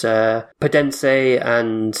and Podence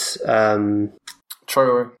and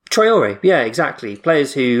Traore, yeah, exactly.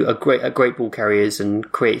 Players who are great ball carriers and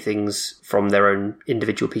create things from their own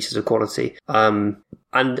individual pieces of quality. And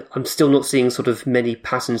I'm still not seeing sort of many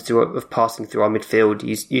patterns of passing through our midfield,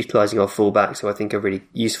 utilising our fullbacks, who I think are really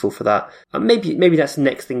useful for that. Maybe that's the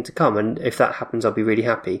next thing to come, and if that happens, I'll be really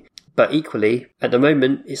happy. But equally, at the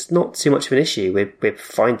moment, it's not too much of an issue. We're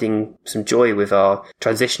finding some joy with our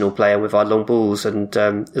transitional player, with our long balls, and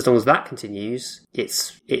as long as that continues,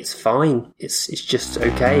 it's fine. It's just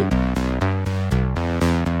okay.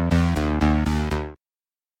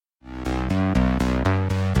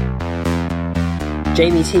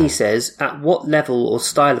 Jamie T says, at what level or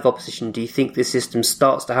style of opposition do you think this system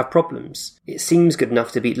starts to have problems? It seems good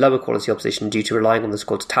enough to beat lower quality opposition due to relying on the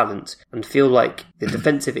squad's talent, and feel like the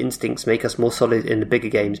defensive instincts make us more solid in the bigger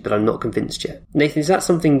games, but I'm not convinced yet. Nathan, is that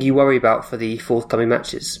something you worry about for the forthcoming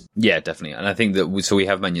matches? Yeah, definitely. And I think that we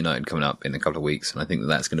have Man United coming up in a couple of weeks, and I think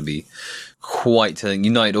that's going to be quite telling.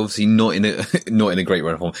 United obviously not in a great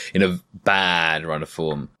run of form, in a bad run of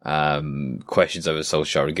form. Questions over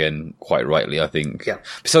Solskjaer again, quite rightly, I think. Yeah.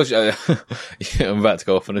 Solskjaer, I'm about to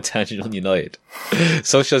go off on a tangent on United.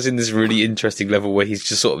 Solskjaer's in this really interesting level where he's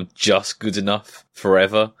just sort of just good enough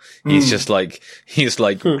forever. He's just like, he's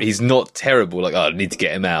not terrible, like, oh, I need to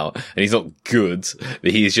get him out. And he's not good,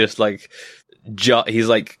 but he's just like, he's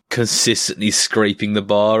like consistently scraping the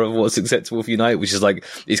bar of what's acceptable for United, which is like,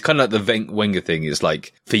 it's kind of like the Wenger thing. It's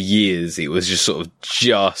like, for years, it was just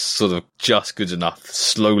just good enough,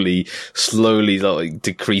 slowly like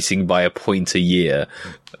decreasing by a point a year.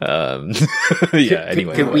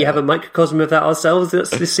 Anyway. Could we have a microcosm of that ourselves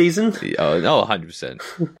this season?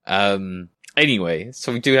 100%. Anyway,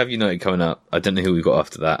 so we do have United coming up. I don't know who we've got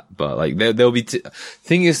after that, but like, there'll be,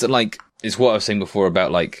 thing is that like, it's what I was saying before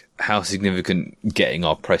about like how significant getting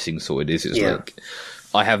our pressing sorted is. It's like,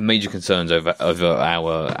 I have major concerns over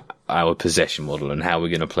our possession model and how we're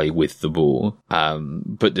going to play with the ball.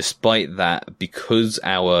 But despite that, because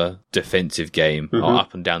our defensive game, our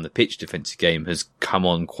up and down the pitch defensive game has come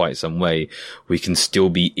on quite some way, we can still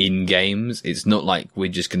be in games. It's not like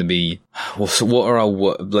we're just going to be, like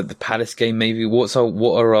the Palace game maybe?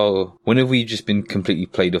 When have we just been completely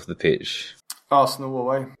played off the pitch? Arsenal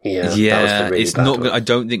away. Yeah, really it's not. I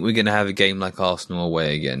don't think we're going to have a game like Arsenal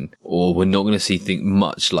away again, or we're not going to see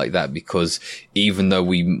much like that, because even though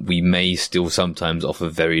we may still sometimes offer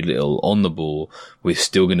very little on the ball, we're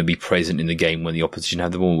still going to be present in the game when the opposition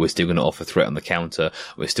have the ball. We're still going to offer threat on the counter.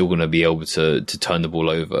 We're still going to be able to turn the ball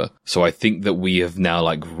over. So I think that we have now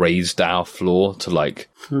like raised our floor to like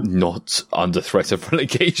not under threat of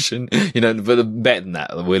relegation, but better than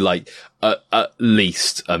that, we're like at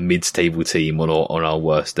least a mid-table team on our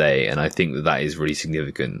worst day. And I think that is really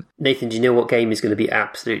significant. Nathan, do you know what game is going to be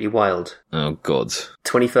absolutely wild? Oh God.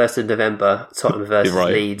 21st of November, Tottenham versus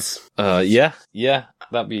Leeds. Yeah.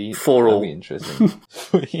 That'd be 4-4. Be interesting.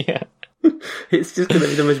 Yeah. It's just going to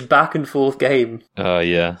be the most back and forth game.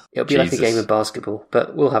 Yeah. It'll be like a game of basketball,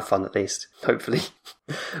 but we'll have fun at least, hopefully.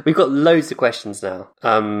 We've got loads of questions now. Do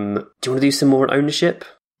you want to do some more on ownership?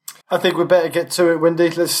 I think we better get to it, Wendy.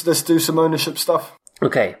 Let's do some ownership stuff.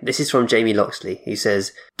 Okay, this is from Jamie Loxley, who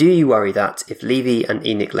says, do you worry that if Levy and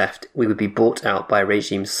ENIC left, we would be bought out by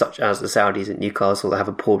regimes such as the Saudis at Newcastle that have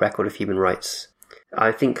a poor record of human rights?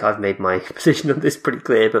 I think I've made my position on this pretty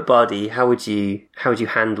clear, but Bardi, how would you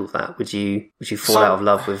handle that? Would you fall out of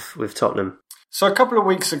love with Tottenham? So a couple of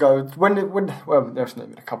weeks ago, there's not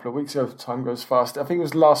even a couple of weeks ago, time goes fast. I think it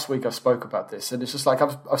was last week I spoke about this, and it's just like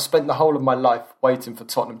I've spent the whole of my life waiting for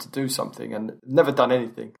Tottenham to do something and never done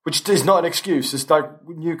anything, which is not an excuse. It's like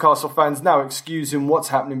Newcastle fans now excusing what's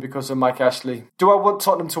happening because of Mike Ashley. Do I want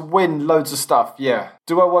Tottenham to win loads of stuff? Yeah.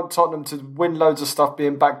 Do I want Tottenham to win loads of stuff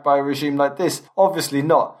being backed by a regime like this? Obviously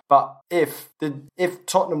not. But if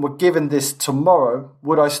Tottenham were given this tomorrow,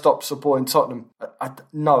 would I stop supporting Tottenham?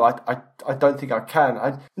 No, I don't think I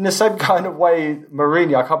can. In the same kind of way,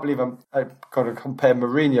 Mourinho, I can't believe I'm going to compare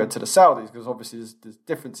Mourinho to the Saudis because obviously there's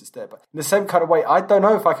differences there. But in the same kind of way, I don't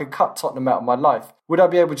know if I could cut Tottenham out of my life. Would I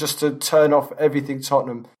be able just to turn off everything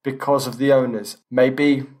Tottenham because of the owners?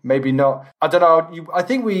 Maybe, maybe not. I don't know. I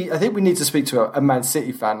think we need to speak to a Man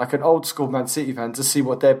City fan, like an old school Man City fan, to see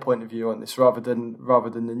what their point of view on this, rather than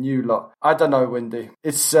the new lot. I don't know, Wendy.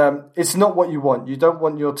 It's not what you want. You don't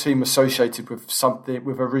want your team associated with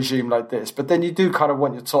a regime like this, but then you do kind of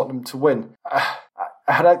want your Tottenham to win.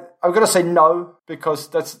 I'm going to say no because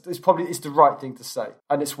it's the right thing to say,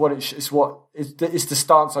 and it's the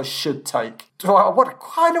stance I should take. I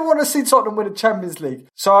kind of want to see Tottenham win a Champions League.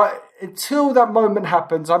 So until that moment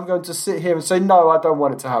happens, I'm going to sit here and say no, I don't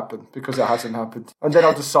want it to happen because it hasn't happened, and then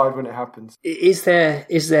I'll decide when it happens. Is there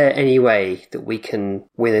any way that we can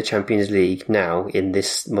win a Champions League now in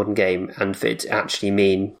this modern game, and for it to actually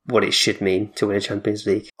mean what it should mean to win a Champions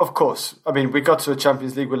League? Of course. I mean, we got to a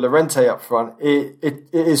Champions League with Llorente up front. It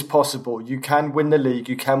is possible. You can win the league.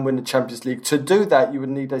 You can win the Champions League. To do that, you would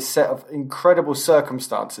need a set of incredible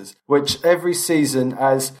circumstances, which every season,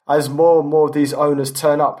 as more and more of these owners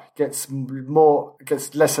turn up, gets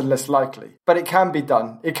less and less likely. But it can be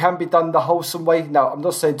done. It can be done the wholesome way. Now, I'm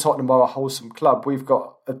not saying Tottenham are a wholesome club. We've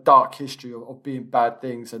got a dark history of being bad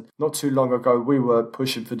things, and not too long ago we were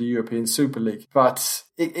pushing for the European Super League. But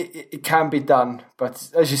it can be done.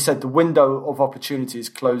 But as you said, the window of opportunity is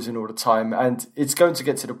closing all the time, and it's going to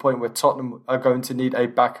get to the point where Tottenham are going to need a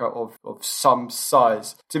backer of some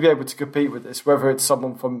size to be able to compete with this, whether it's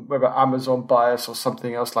someone from Amazon bias or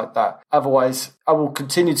something else like that. Otherwise, I will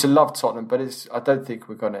continue to love Tottenham, but I don't think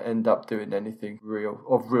we're going to end up doing anything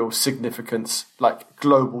real significance, like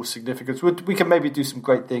global significance. We can maybe do some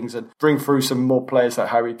great things and bring through some more players like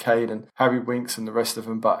Harry Kane and Harry Winks and the rest of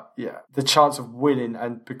them. But yeah, the chance of winning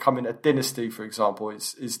and becoming a dynasty, for example,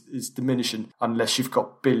 is diminishing unless you've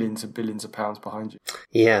got billions and billions of pounds behind you.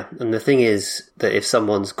 Yeah, and the thing is that if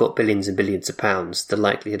someone's got billions and billions of pounds, the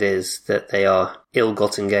likelihood is that they are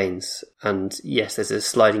ill-gotten gains. And yes, there's a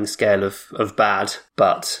sliding scale of bad,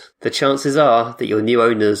 but the chances are that your new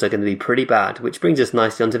owners are going to be pretty bad, which brings us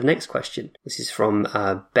nicely on to the next question. This is from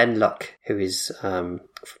Ben Luck, who is from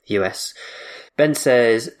the US. Ben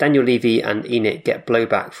says, Daniel Levy and ENIC get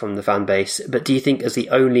blowback from the fan base, but do you think as the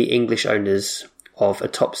only English owners of a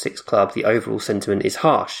top six club, the overall sentiment is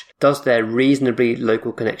harsh? Does their reasonably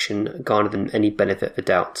local connection garner them any benefit of the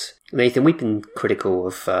doubt? Nathan, we've been critical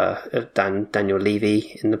of Daniel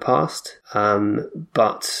Levy in the past,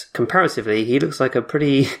 but comparatively, he looks like a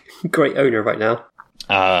pretty great owner right now.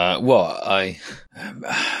 I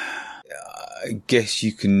guess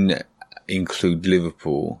you can include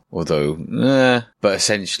Liverpool, although, but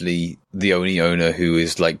essentially the only owner who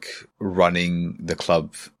is like running the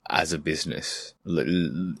club as a business,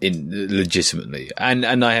 legitimately. And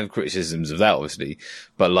I have criticisms of that, obviously,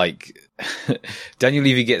 but like, Daniel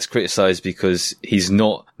Levy gets criticised because he's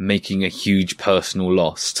not making a huge personal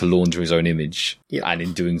loss to launder his own image, and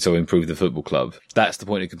in doing so improve the football club. That's the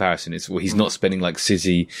point of comparison. It's he's not spending like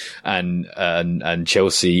City and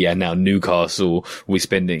Chelsea and now Newcastle we're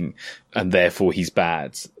spending, and therefore he's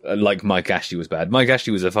bad. Like Mike Ashley was bad. Mike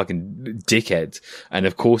Ashley was a fucking dickhead, and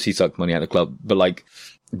of course he sucked money out of the club. But like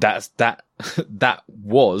that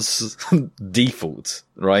was default,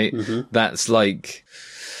 right? Mm-hmm. That's like.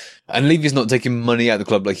 And Levy's not taking money out of the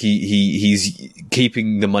club, like he's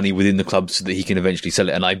keeping the money within the club so that he can eventually sell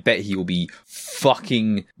it. And I bet he will be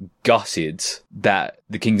fucking gutted that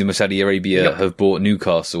the Kingdom of Saudi Arabia have bought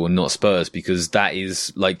Newcastle and not Spurs, because that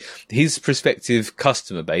is like his prospective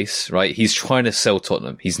customer base, right? He's trying to sell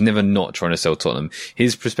Tottenham. He's never not trying to sell Tottenham.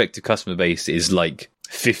 His prospective customer base is like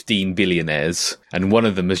 15 billionaires, and one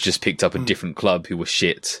of them has just picked up a different club who was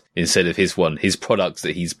shit instead of his one. His products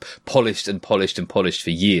that he's polished and polished and polished for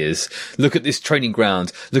years. Look at this training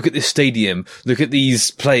ground. Look at this stadium. Look at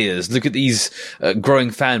these players. Look at these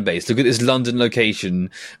growing fan base. Look at this London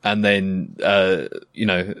location. And then, look at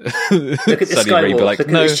the Skywalk. Like, look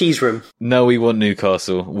at this cheese room. No, we want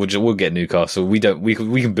Newcastle. We'll get Newcastle. We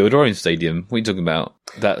can build our own stadium. What are you talking about?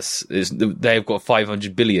 They've got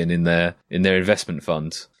 500 billion in their investment fund.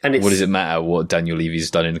 And what does it matter what Daniel Levy's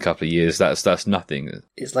done in a couple of years? That's nothing.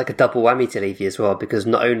 It's like a double whammy to Levy as well, because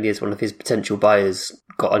not only has one of his potential buyers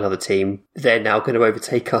got another team, they're now going to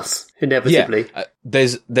overtake us inevitably. Yeah,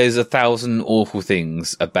 there's 1,000 awful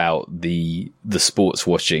things about the sports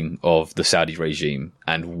watching of the Saudi regime,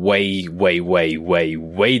 and way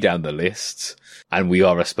down the list. And we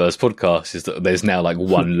are a Spurs podcast, is that there's now like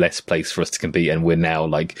one less place for us to compete, and we're now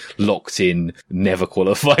like locked in, never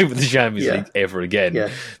qualify for the Champions League ever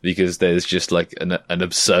again, because there's just like an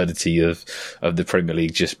absurdity of the Premier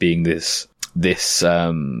League just being this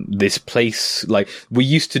place. Like, we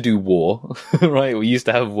used to do war, right? We used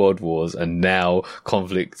to have world wars, and now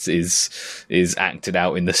conflict is acted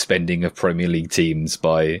out in the spending of Premier League teams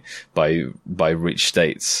by rich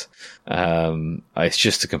states. It's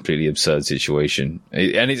just a completely absurd situation,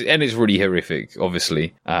 and it's really horrific,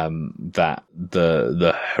 obviously, that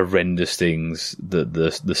the horrendous things that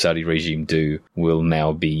the Saudi regime do will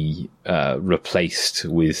now be replaced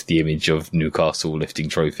with the image of Newcastle lifting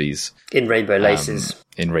trophies in rainbow laces.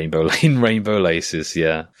 In rainbow laces,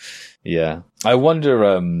 yeah. Yeah. I wonder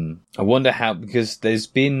how, because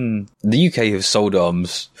the UK have sold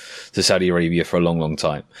arms to Saudi Arabia for a long, long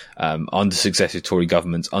time, under successive Tory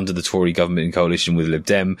governments, under the Tory government in coalition with Lib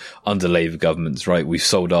Dem, under Labour governments, right? We've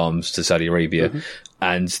sold arms to Saudi Arabia. Mm-hmm.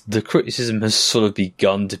 And the criticism has sort of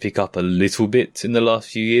begun to pick up a little bit in the last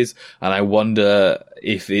few years. And I wonder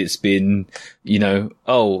if it's been,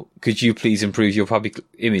 could you please improve your public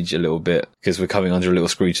image a little bit? Because we're coming under a little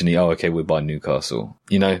scrutiny. Oh, okay, we're buying Newcastle.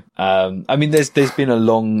 I mean, there's been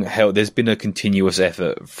a continuous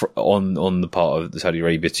effort on the part of Saudi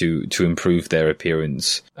Arabia to improve their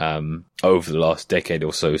appearance, over the last decade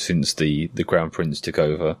or so since the Crown Prince took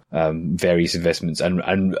over, various investments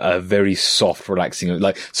and a very soft, relaxing,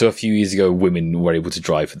 so a few years ago, women were able to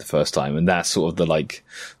drive for the first time, and that's sort of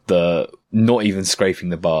the not even scraping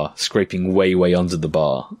the bar, scraping way under the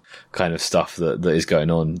bar kind of stuff that is going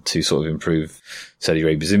on to sort of improve Saudi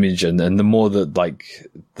Arabia's image. And the more that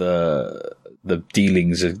the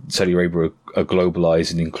dealings of Saudi Arabia are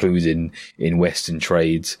globalized and included in Western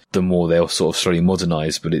trades, the more they'll sort of slowly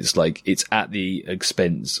modernize. But it's at the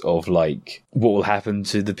expense of what will happen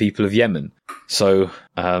to the people of Yemen. So,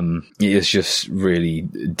 it is just really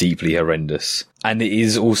deeply horrendous. And it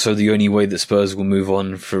is also the only way that Spurs will move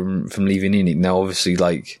on from leaving ENIC. Now, obviously,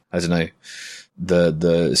 I don't know,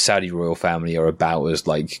 the Saudi royal family are about as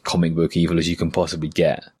comic book evil as you can possibly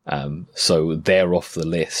get. So they're off the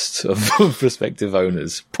list of prospective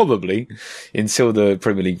owners, probably, until the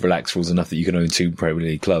Premier League relax rules enough that you can own 2 Premier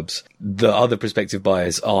League clubs. The other prospective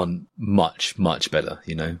buyers aren't much better,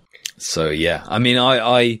 So yeah, I mean,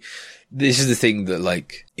 this is the thing that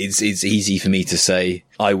it's easy for me to say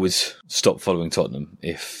I would stop following Tottenham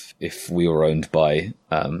if we were owned by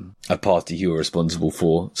a party who are responsible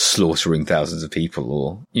for slaughtering thousands of people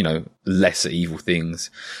or, lesser evil things.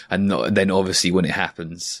 And then obviously when it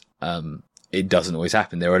happens, it doesn't always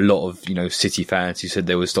happen. There are a lot of, City fans who said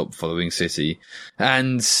they would stop following City.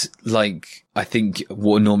 And I think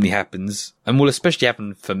what normally happens, and will especially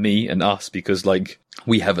happen for me and us, because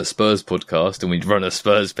we have a Spurs podcast and we run a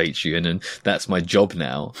Spurs Patreon, and that's my job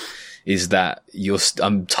now, is that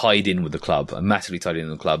I'm tied in with the club. I'm massively tied in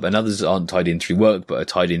with the club, and others aren't tied in through work, but are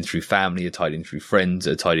tied in through family, are tied in through friends,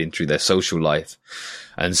 are tied in through their social life.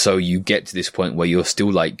 And so you get to this point where you're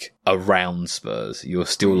still like around Spurs. You're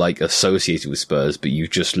still like associated with Spurs, but you've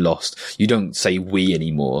just lost. You don't say we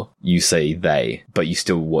anymore. You say they, but you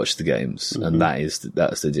still watch the games. Mm-hmm. And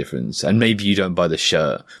that's the difference. And maybe you don't buy the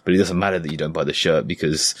shirt, but it doesn't matter that you don't buy the shirt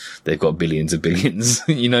because they've got billions of billions,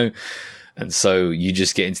 you know? And so you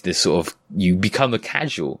just get into this sort of, you become a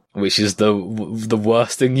casual, which is the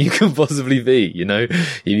worst thing you can possibly be, you know?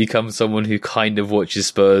 You become someone who kind of watches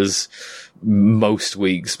Spurs most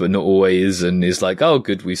weeks, but not always, and is like, oh,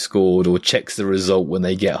 good, we scored, or checks the result when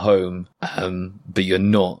they get home. But you're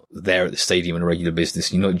not there at the stadium in a regular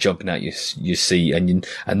business. You're not jumping out your seat.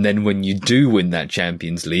 And then when you do win that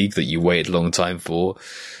Champions League that you waited a long time for,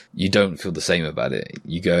 you don't feel the same about it.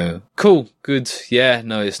 You go, cool, good. Yeah,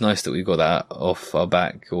 no, it's nice that we got that off our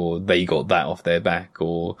back, or they got that off their back,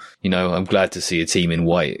 or, you know, I'm glad to see a team in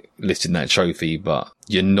white lifting that trophy, but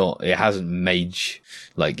it hasn't made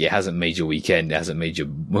your weekend, it hasn't made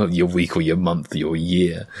your week or your month or your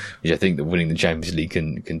year, which I think that winning the Champions League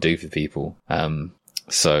can do for people.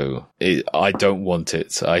 So I don't want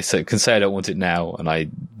it. I can say I don't want it now, and I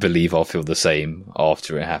believe I'll feel the same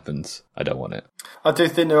after it happens. I don't want it. I do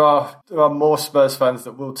think there are more Spurs fans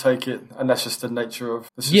that will take it, and that's just the nature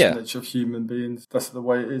of the nature of human beings. That's the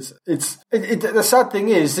way it is. The sad thing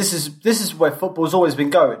is, this is where football's always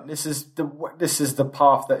been going. This is the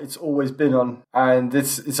path that it's always been on, and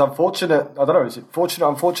it's unfortunate. I don't know. Is it fortunate?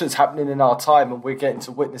 Unfortunate. It's happening in our time, and we're getting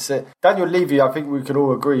to witness it. Daniel Levy, I think we could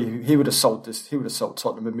all agree, he would have sold this. He would have sold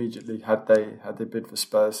Tottenham immediately had they bid for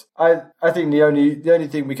Spurs. I think the only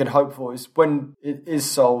thing we can hope for is when it is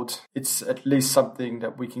sold, it's at least something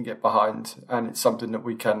that we can get behind, and it's something that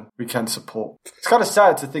we can support. It's kind of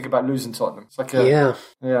sad to think about losing Tottenham. It's like yeah.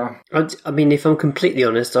 I mean, if I'm completely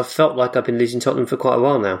honest, I've felt like I've been losing Tottenham for quite a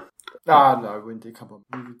while now. No, Windy, come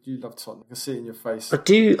on. You love Tottenham. I can see it in your face. I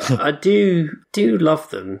do love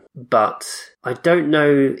them, but I don't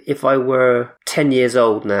know if I were 10 years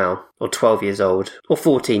old now, or 12 years old, or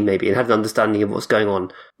 14 maybe, and had an understanding of what's going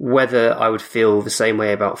on, whether I would feel the same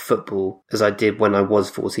way about football as I did when I was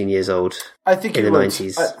 14 years old. I think in the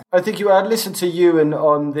 90s. I think you. I'd listened to Ewan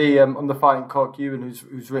on the Fighting Cock. Ewan,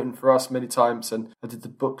 who's written for us many times, and I did the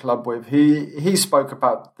book club with. He spoke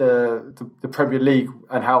about the Premier League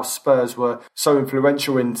and how Spurs were so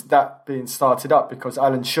influential in that being started up because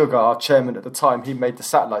Alan Sugar, our chairman at the time, he made the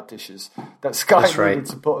satellite dishes that Sky needed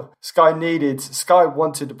to put. Sky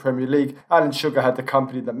wanted the Premier League. Alan Sugar had the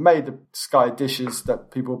company that made the Sky dishes that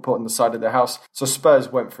people put on the side of their house. So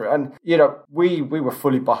Spurs went for it, and you know we were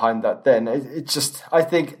fully behind that then. It just, I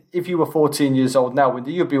think if you were 14 years old now,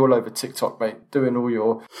 Windy, you'd be all over TikTok, mate, doing all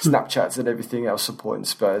your Snapchats and everything else supporting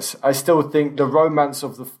Spurs. I still think the romance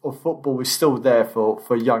of football is still there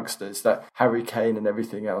for youngsters, that Harry Kane and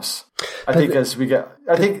everything else. I think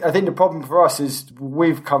the problem for us is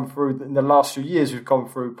we've come through, in the last few years, we've gone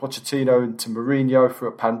through Pochettino into Mourinho through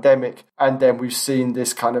a pandemic, and then we've seen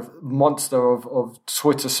this kind of monster of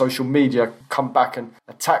Twitter, social media come back and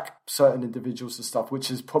attack certain individuals and stuff, which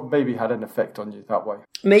has maybe had an effect on you that way.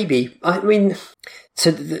 Maybe. I mean,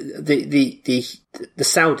 so the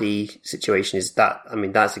Saudi situation is that, I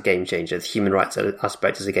mean, that's a game changer. The human rights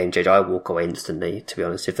aspect is a game changer. I walk away instantly, to be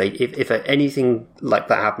honest. If anything like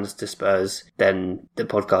that happens to Spurs, then the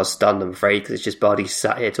podcast's done, I'm afraid, because it's just Bardi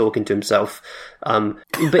sat here talking to himself.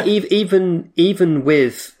 But even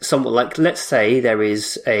with someone like, let's say there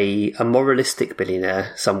is a moralistic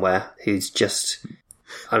billionaire somewhere who's just,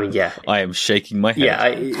 I mean, yeah. I am shaking my head.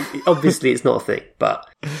 Yeah, obviously it's not a thing, but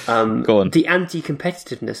Go on. The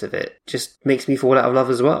anti-competitiveness of it just makes me fall out of love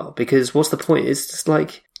as well. Because what's the point? It's just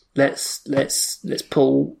like, let's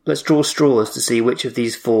draw straws to see which of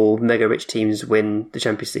these four mega rich teams win the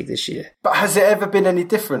Champions League this year. But has it ever been any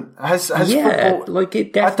different? Has football, like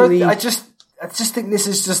it definitely. I just think this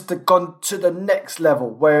has just gone to the next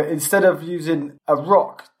level, where instead of using a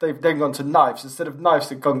rock, they've then gone to knives. Instead of knives,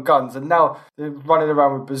 they've gone guns, and now they're running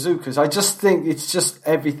around with bazookas. I just think it's just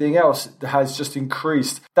everything else that has just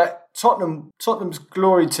increased. That Tottenham's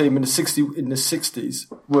glory team in the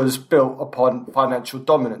 60s was built upon financial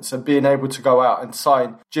dominance and being able to go out and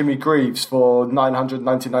sign Jimmy Greaves for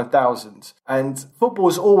 $999,000. And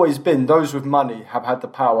football's always been those with money have had the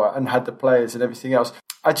power and had the players and everything else.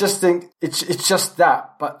 I just think it's just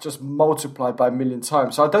that, but just multiplied by a million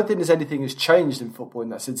times. So I don't think there's anything has changed in football in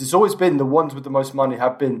that sense. It's always been the ones with the most money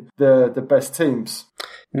have been the best teams.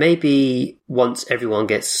 Maybe once everyone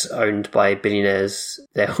gets owned by billionaires,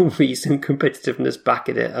 there will be some competitiveness back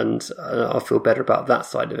in it, and I'll feel better about that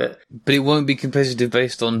side of it. But it won't be competitive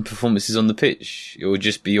based on performances on the pitch. It will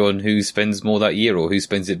just be on who spends more that year or who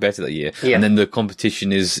spends it better that year. Yeah. And then the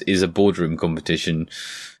competition is a boardroom competition.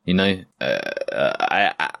 You know,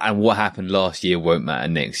 and what happened last year won't matter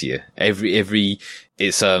next year. It's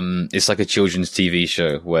like a children's TV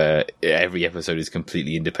show where every episode is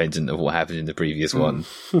completely independent of what happened in the previous one.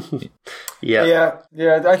 Yeah.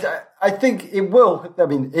 I think it will. I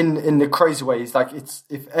mean, in the crazy way, it's like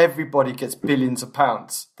if everybody gets billions of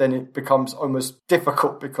pounds, then it becomes almost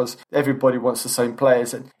difficult because everybody wants the same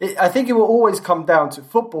players. And I think it will always come down to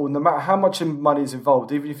football, no matter how much money is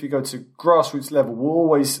involved. Even if you go to grassroots level, will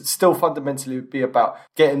always still fundamentally be about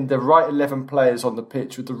getting the right 11 players on the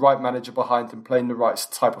pitch with the right manager behind them, playing the right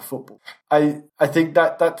type of football. I think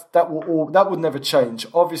that will never change.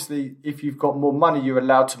 Obviously, if you've got more money, you're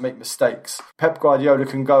allowed to make mistakes. Pep Guardiola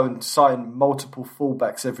can go and sign multiple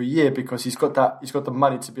fullbacks every year because he's got the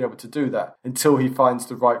money to be able to do that until he finds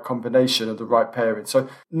the right combination of the right pairing. So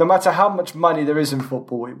no matter how much money there is in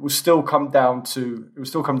football, it will still come down to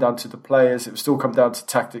the players. It will still come down to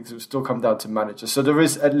tactics. It will still come down to managers. So there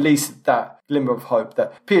is at least that glimmer of hope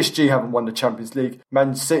that PSG haven't won the Champions League,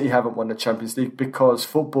 Man City haven't won the Champions League because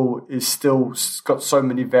football is still got so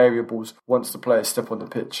many variables once the players step on the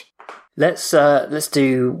pitch. Let's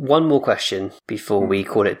do one more question before we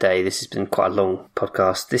call it a day. This has been quite a long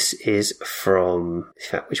podcast. This is from, in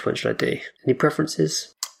fact, which one should I do? Any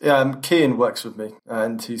preferences? Kian works with me,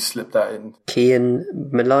 and he slipped that in. Kian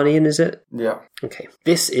Milanian, is it? Yeah. Okay.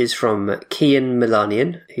 This is from Kian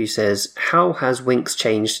Milanian, who says, how has Winks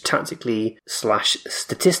changed tactically /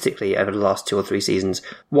 statistically over the last 2 or 3 seasons?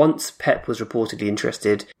 Once Pep was reportedly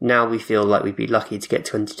interested, now we feel like we'd be lucky to get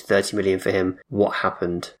 20 to 30 million for him. What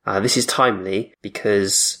happened? This is timely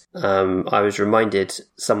because I was reminded,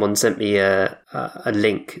 someone sent me a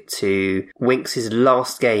link to Winks'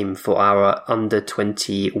 last game for our under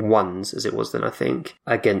 21s, as it was then, I think,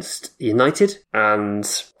 against United. And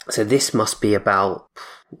so this must be about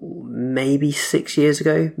maybe 6 years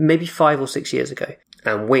ago, maybe 5 or 6 years ago.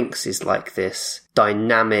 And Winks is like this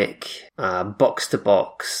dynamic,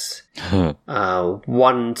 box-to-box,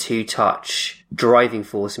 1-2 touch, driving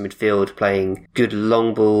force in midfield, playing good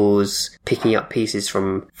long balls, picking up pieces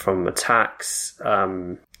from attacks,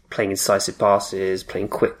 playing incisive passes, playing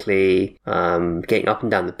quickly, getting up and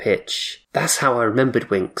down the pitch. That's how I remembered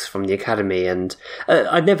Winks from the academy, and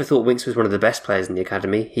I never thought Winks was one of the best players in the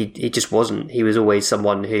academy. He just wasn't. He was always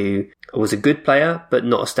someone who was a good player, but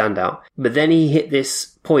not a standout. But then he hit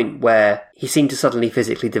this point where he seemed to suddenly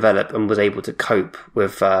physically develop and was able to cope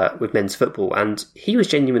with men's football, and he was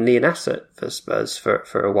genuinely an asset for Spurs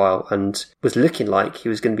for a while, and was looking like he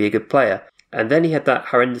was going to be a good player. And then he had that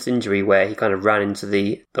horrendous injury where he kind of ran into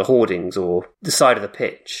the hoardings or the side of the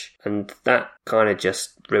pitch, and that kind of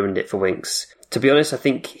just ruined it for Winks. To be honest, I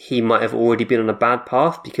think he might have already been on a bad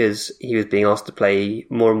path because he was being asked to play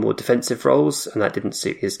more and more defensive roles, and that didn't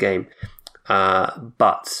suit his game.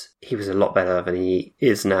 But he was a lot better than he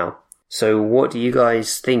is now. So what do you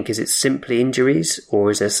guys think? Is it simply injuries,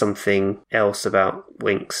 or is there something else about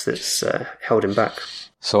Winks that's held him back?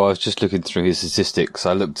 So I was just looking through his statistics.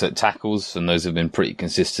 I looked at tackles, and those have been pretty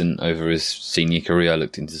consistent over his senior career. I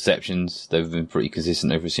looked at interceptions. They've been pretty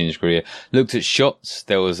consistent over his senior career. Looked at shots.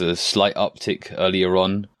 There was a slight uptick earlier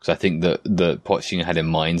on, because I think that Pochettino had in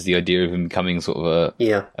mind the idea of him becoming sort of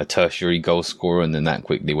a tertiary goal scorer, and then that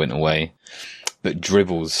quickly went away. But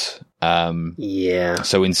dribbles. So in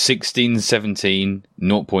 16-17,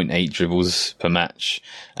 0.8 dribbles per match,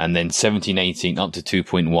 and then 17-18 up to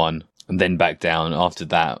 2.1. And then back down after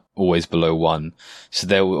that, always below 1. So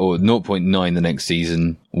there were 0.9 the next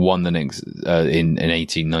season, 1 the next in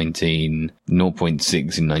 18-19,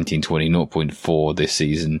 0.6 in 19-20, 0.4 this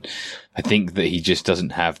season. I think that he just doesn't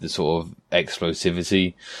have the sort of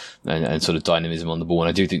explosivity and sort of dynamism on the ball. And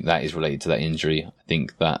I do think that is related to that injury. I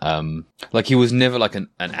think that, he was never like an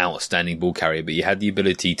outstanding ball carrier, but he had the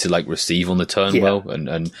ability to like receive on the turn well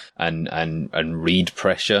and read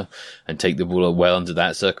pressure and take the ball well under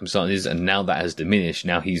that circumstances. And now that has diminished.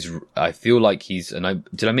 Now I feel like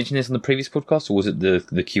did I mention this on the previous podcast, or was it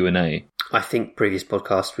the Q&A? I think previous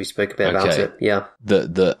podcast we spoke a bit about it. Yeah.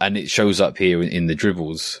 And it shows up here in the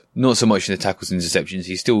dribbles. Not so much in the tackles and interceptions.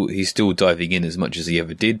 He's still diving in as much as he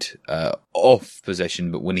ever did, off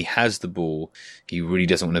possession, but when he has the ball, he really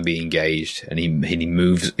doesn't want to be engaged, and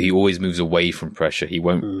he always moves away from pressure. He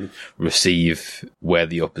won't receive where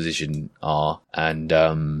the opposition are. And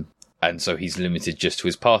and so he's limited just to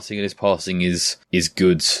his passing, and his passing is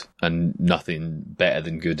good and nothing better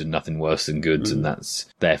than good and nothing worse than good, and that's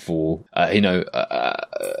therefore a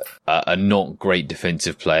not great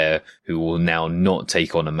defensive player who will now not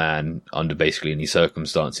take on a man under basically any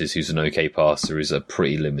circumstances who's an okay passer is a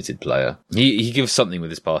pretty limited player. He gives something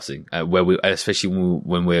with his passing, especially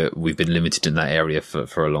when we've been limited in that area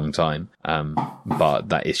for a long time. But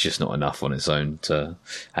that is just not enough on its own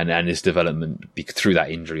and his development through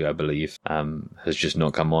that injury, I believe, has just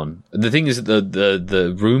not come on. The thing is that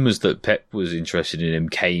the rumours that Pep was interested in him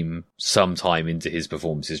came sometime into his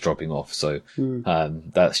performances dropping off. So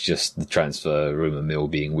that's just the transfer rumour mill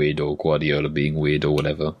being weird, or Guardiola being weird, or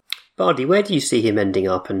whatever. Bardi, where do you see him ending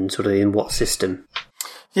up, and sort of in what system?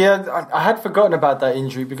 Yeah, I had forgotten about that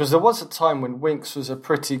injury because there was a time when Winks was a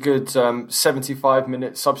pretty good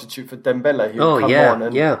 75-minute substitute for Dembele. He would come on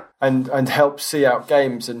and help see out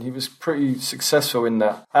games, and he was pretty successful in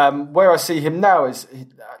that. Where I see him now is,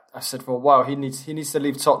 I said for a while, he needs to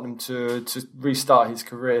leave Tottenham to restart his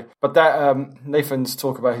career. But that Nathan's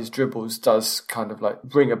talk about his dribbles does kind of like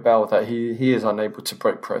ring a bell that he is unable to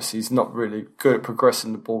break press. He's not really good at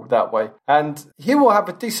progressing the ball that way. And he will have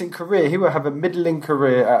a decent career. He will have a middling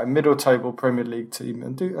career at a middle table Premier League team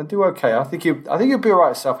and do okay. I think he'll be all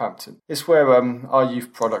right at Southampton. It's where our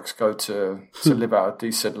youth products go to live out a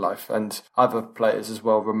decent life, and other players as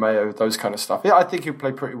well, Romeo, those kind of stuff. Yeah, I think he'll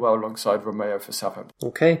play pretty well alongside Romeo for Southampton.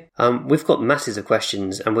 Okay. We've got masses of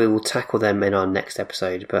questions and we will tackle them in our next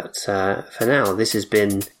episode, but for now, this has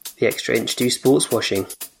been The Extra Inch Do Sports Washing.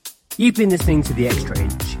 You've been listening to The Extra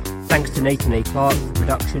Inch. Thanks to Nathan A. Clark for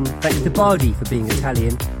production, thanks to Bardi for being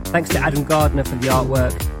Italian, thanks to Adam Gardner for the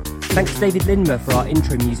artwork, thanks to David Lindmer for our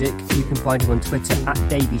intro music. You can find him on Twitter at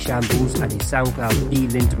DavyShambles and his SoundCloud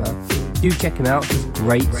DLindmer. Do check him out, he's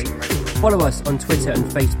great. Follow us on Twitter and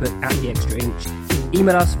Facebook at The Extra Inch.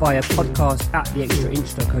 Email us via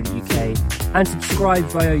podcast@theextrainch.co.uk and subscribe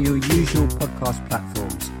via your usual podcast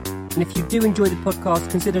platforms. And if you do enjoy the podcast,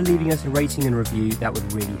 consider leaving us a rating and review. That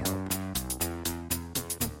would really help.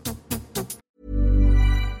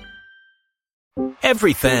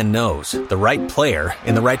 Every fan knows the right player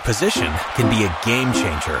in the right position can be a game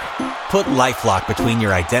changer. Put LifeLock between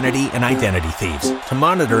your identity and identity thieves to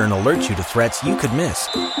monitor and alert you to threats you could miss.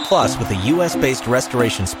 Plus, with a US-based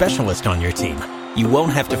restoration specialist on your team, you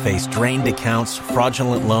won't have to face drained accounts,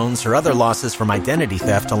 fraudulent loans, or other losses from identity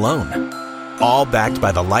theft alone. All backed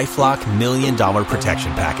by the LifeLock $1 Million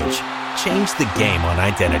Protection Package. Change the game on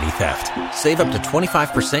identity theft. Save up to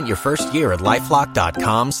 25% your first year at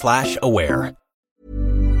LifeLock.com/aware.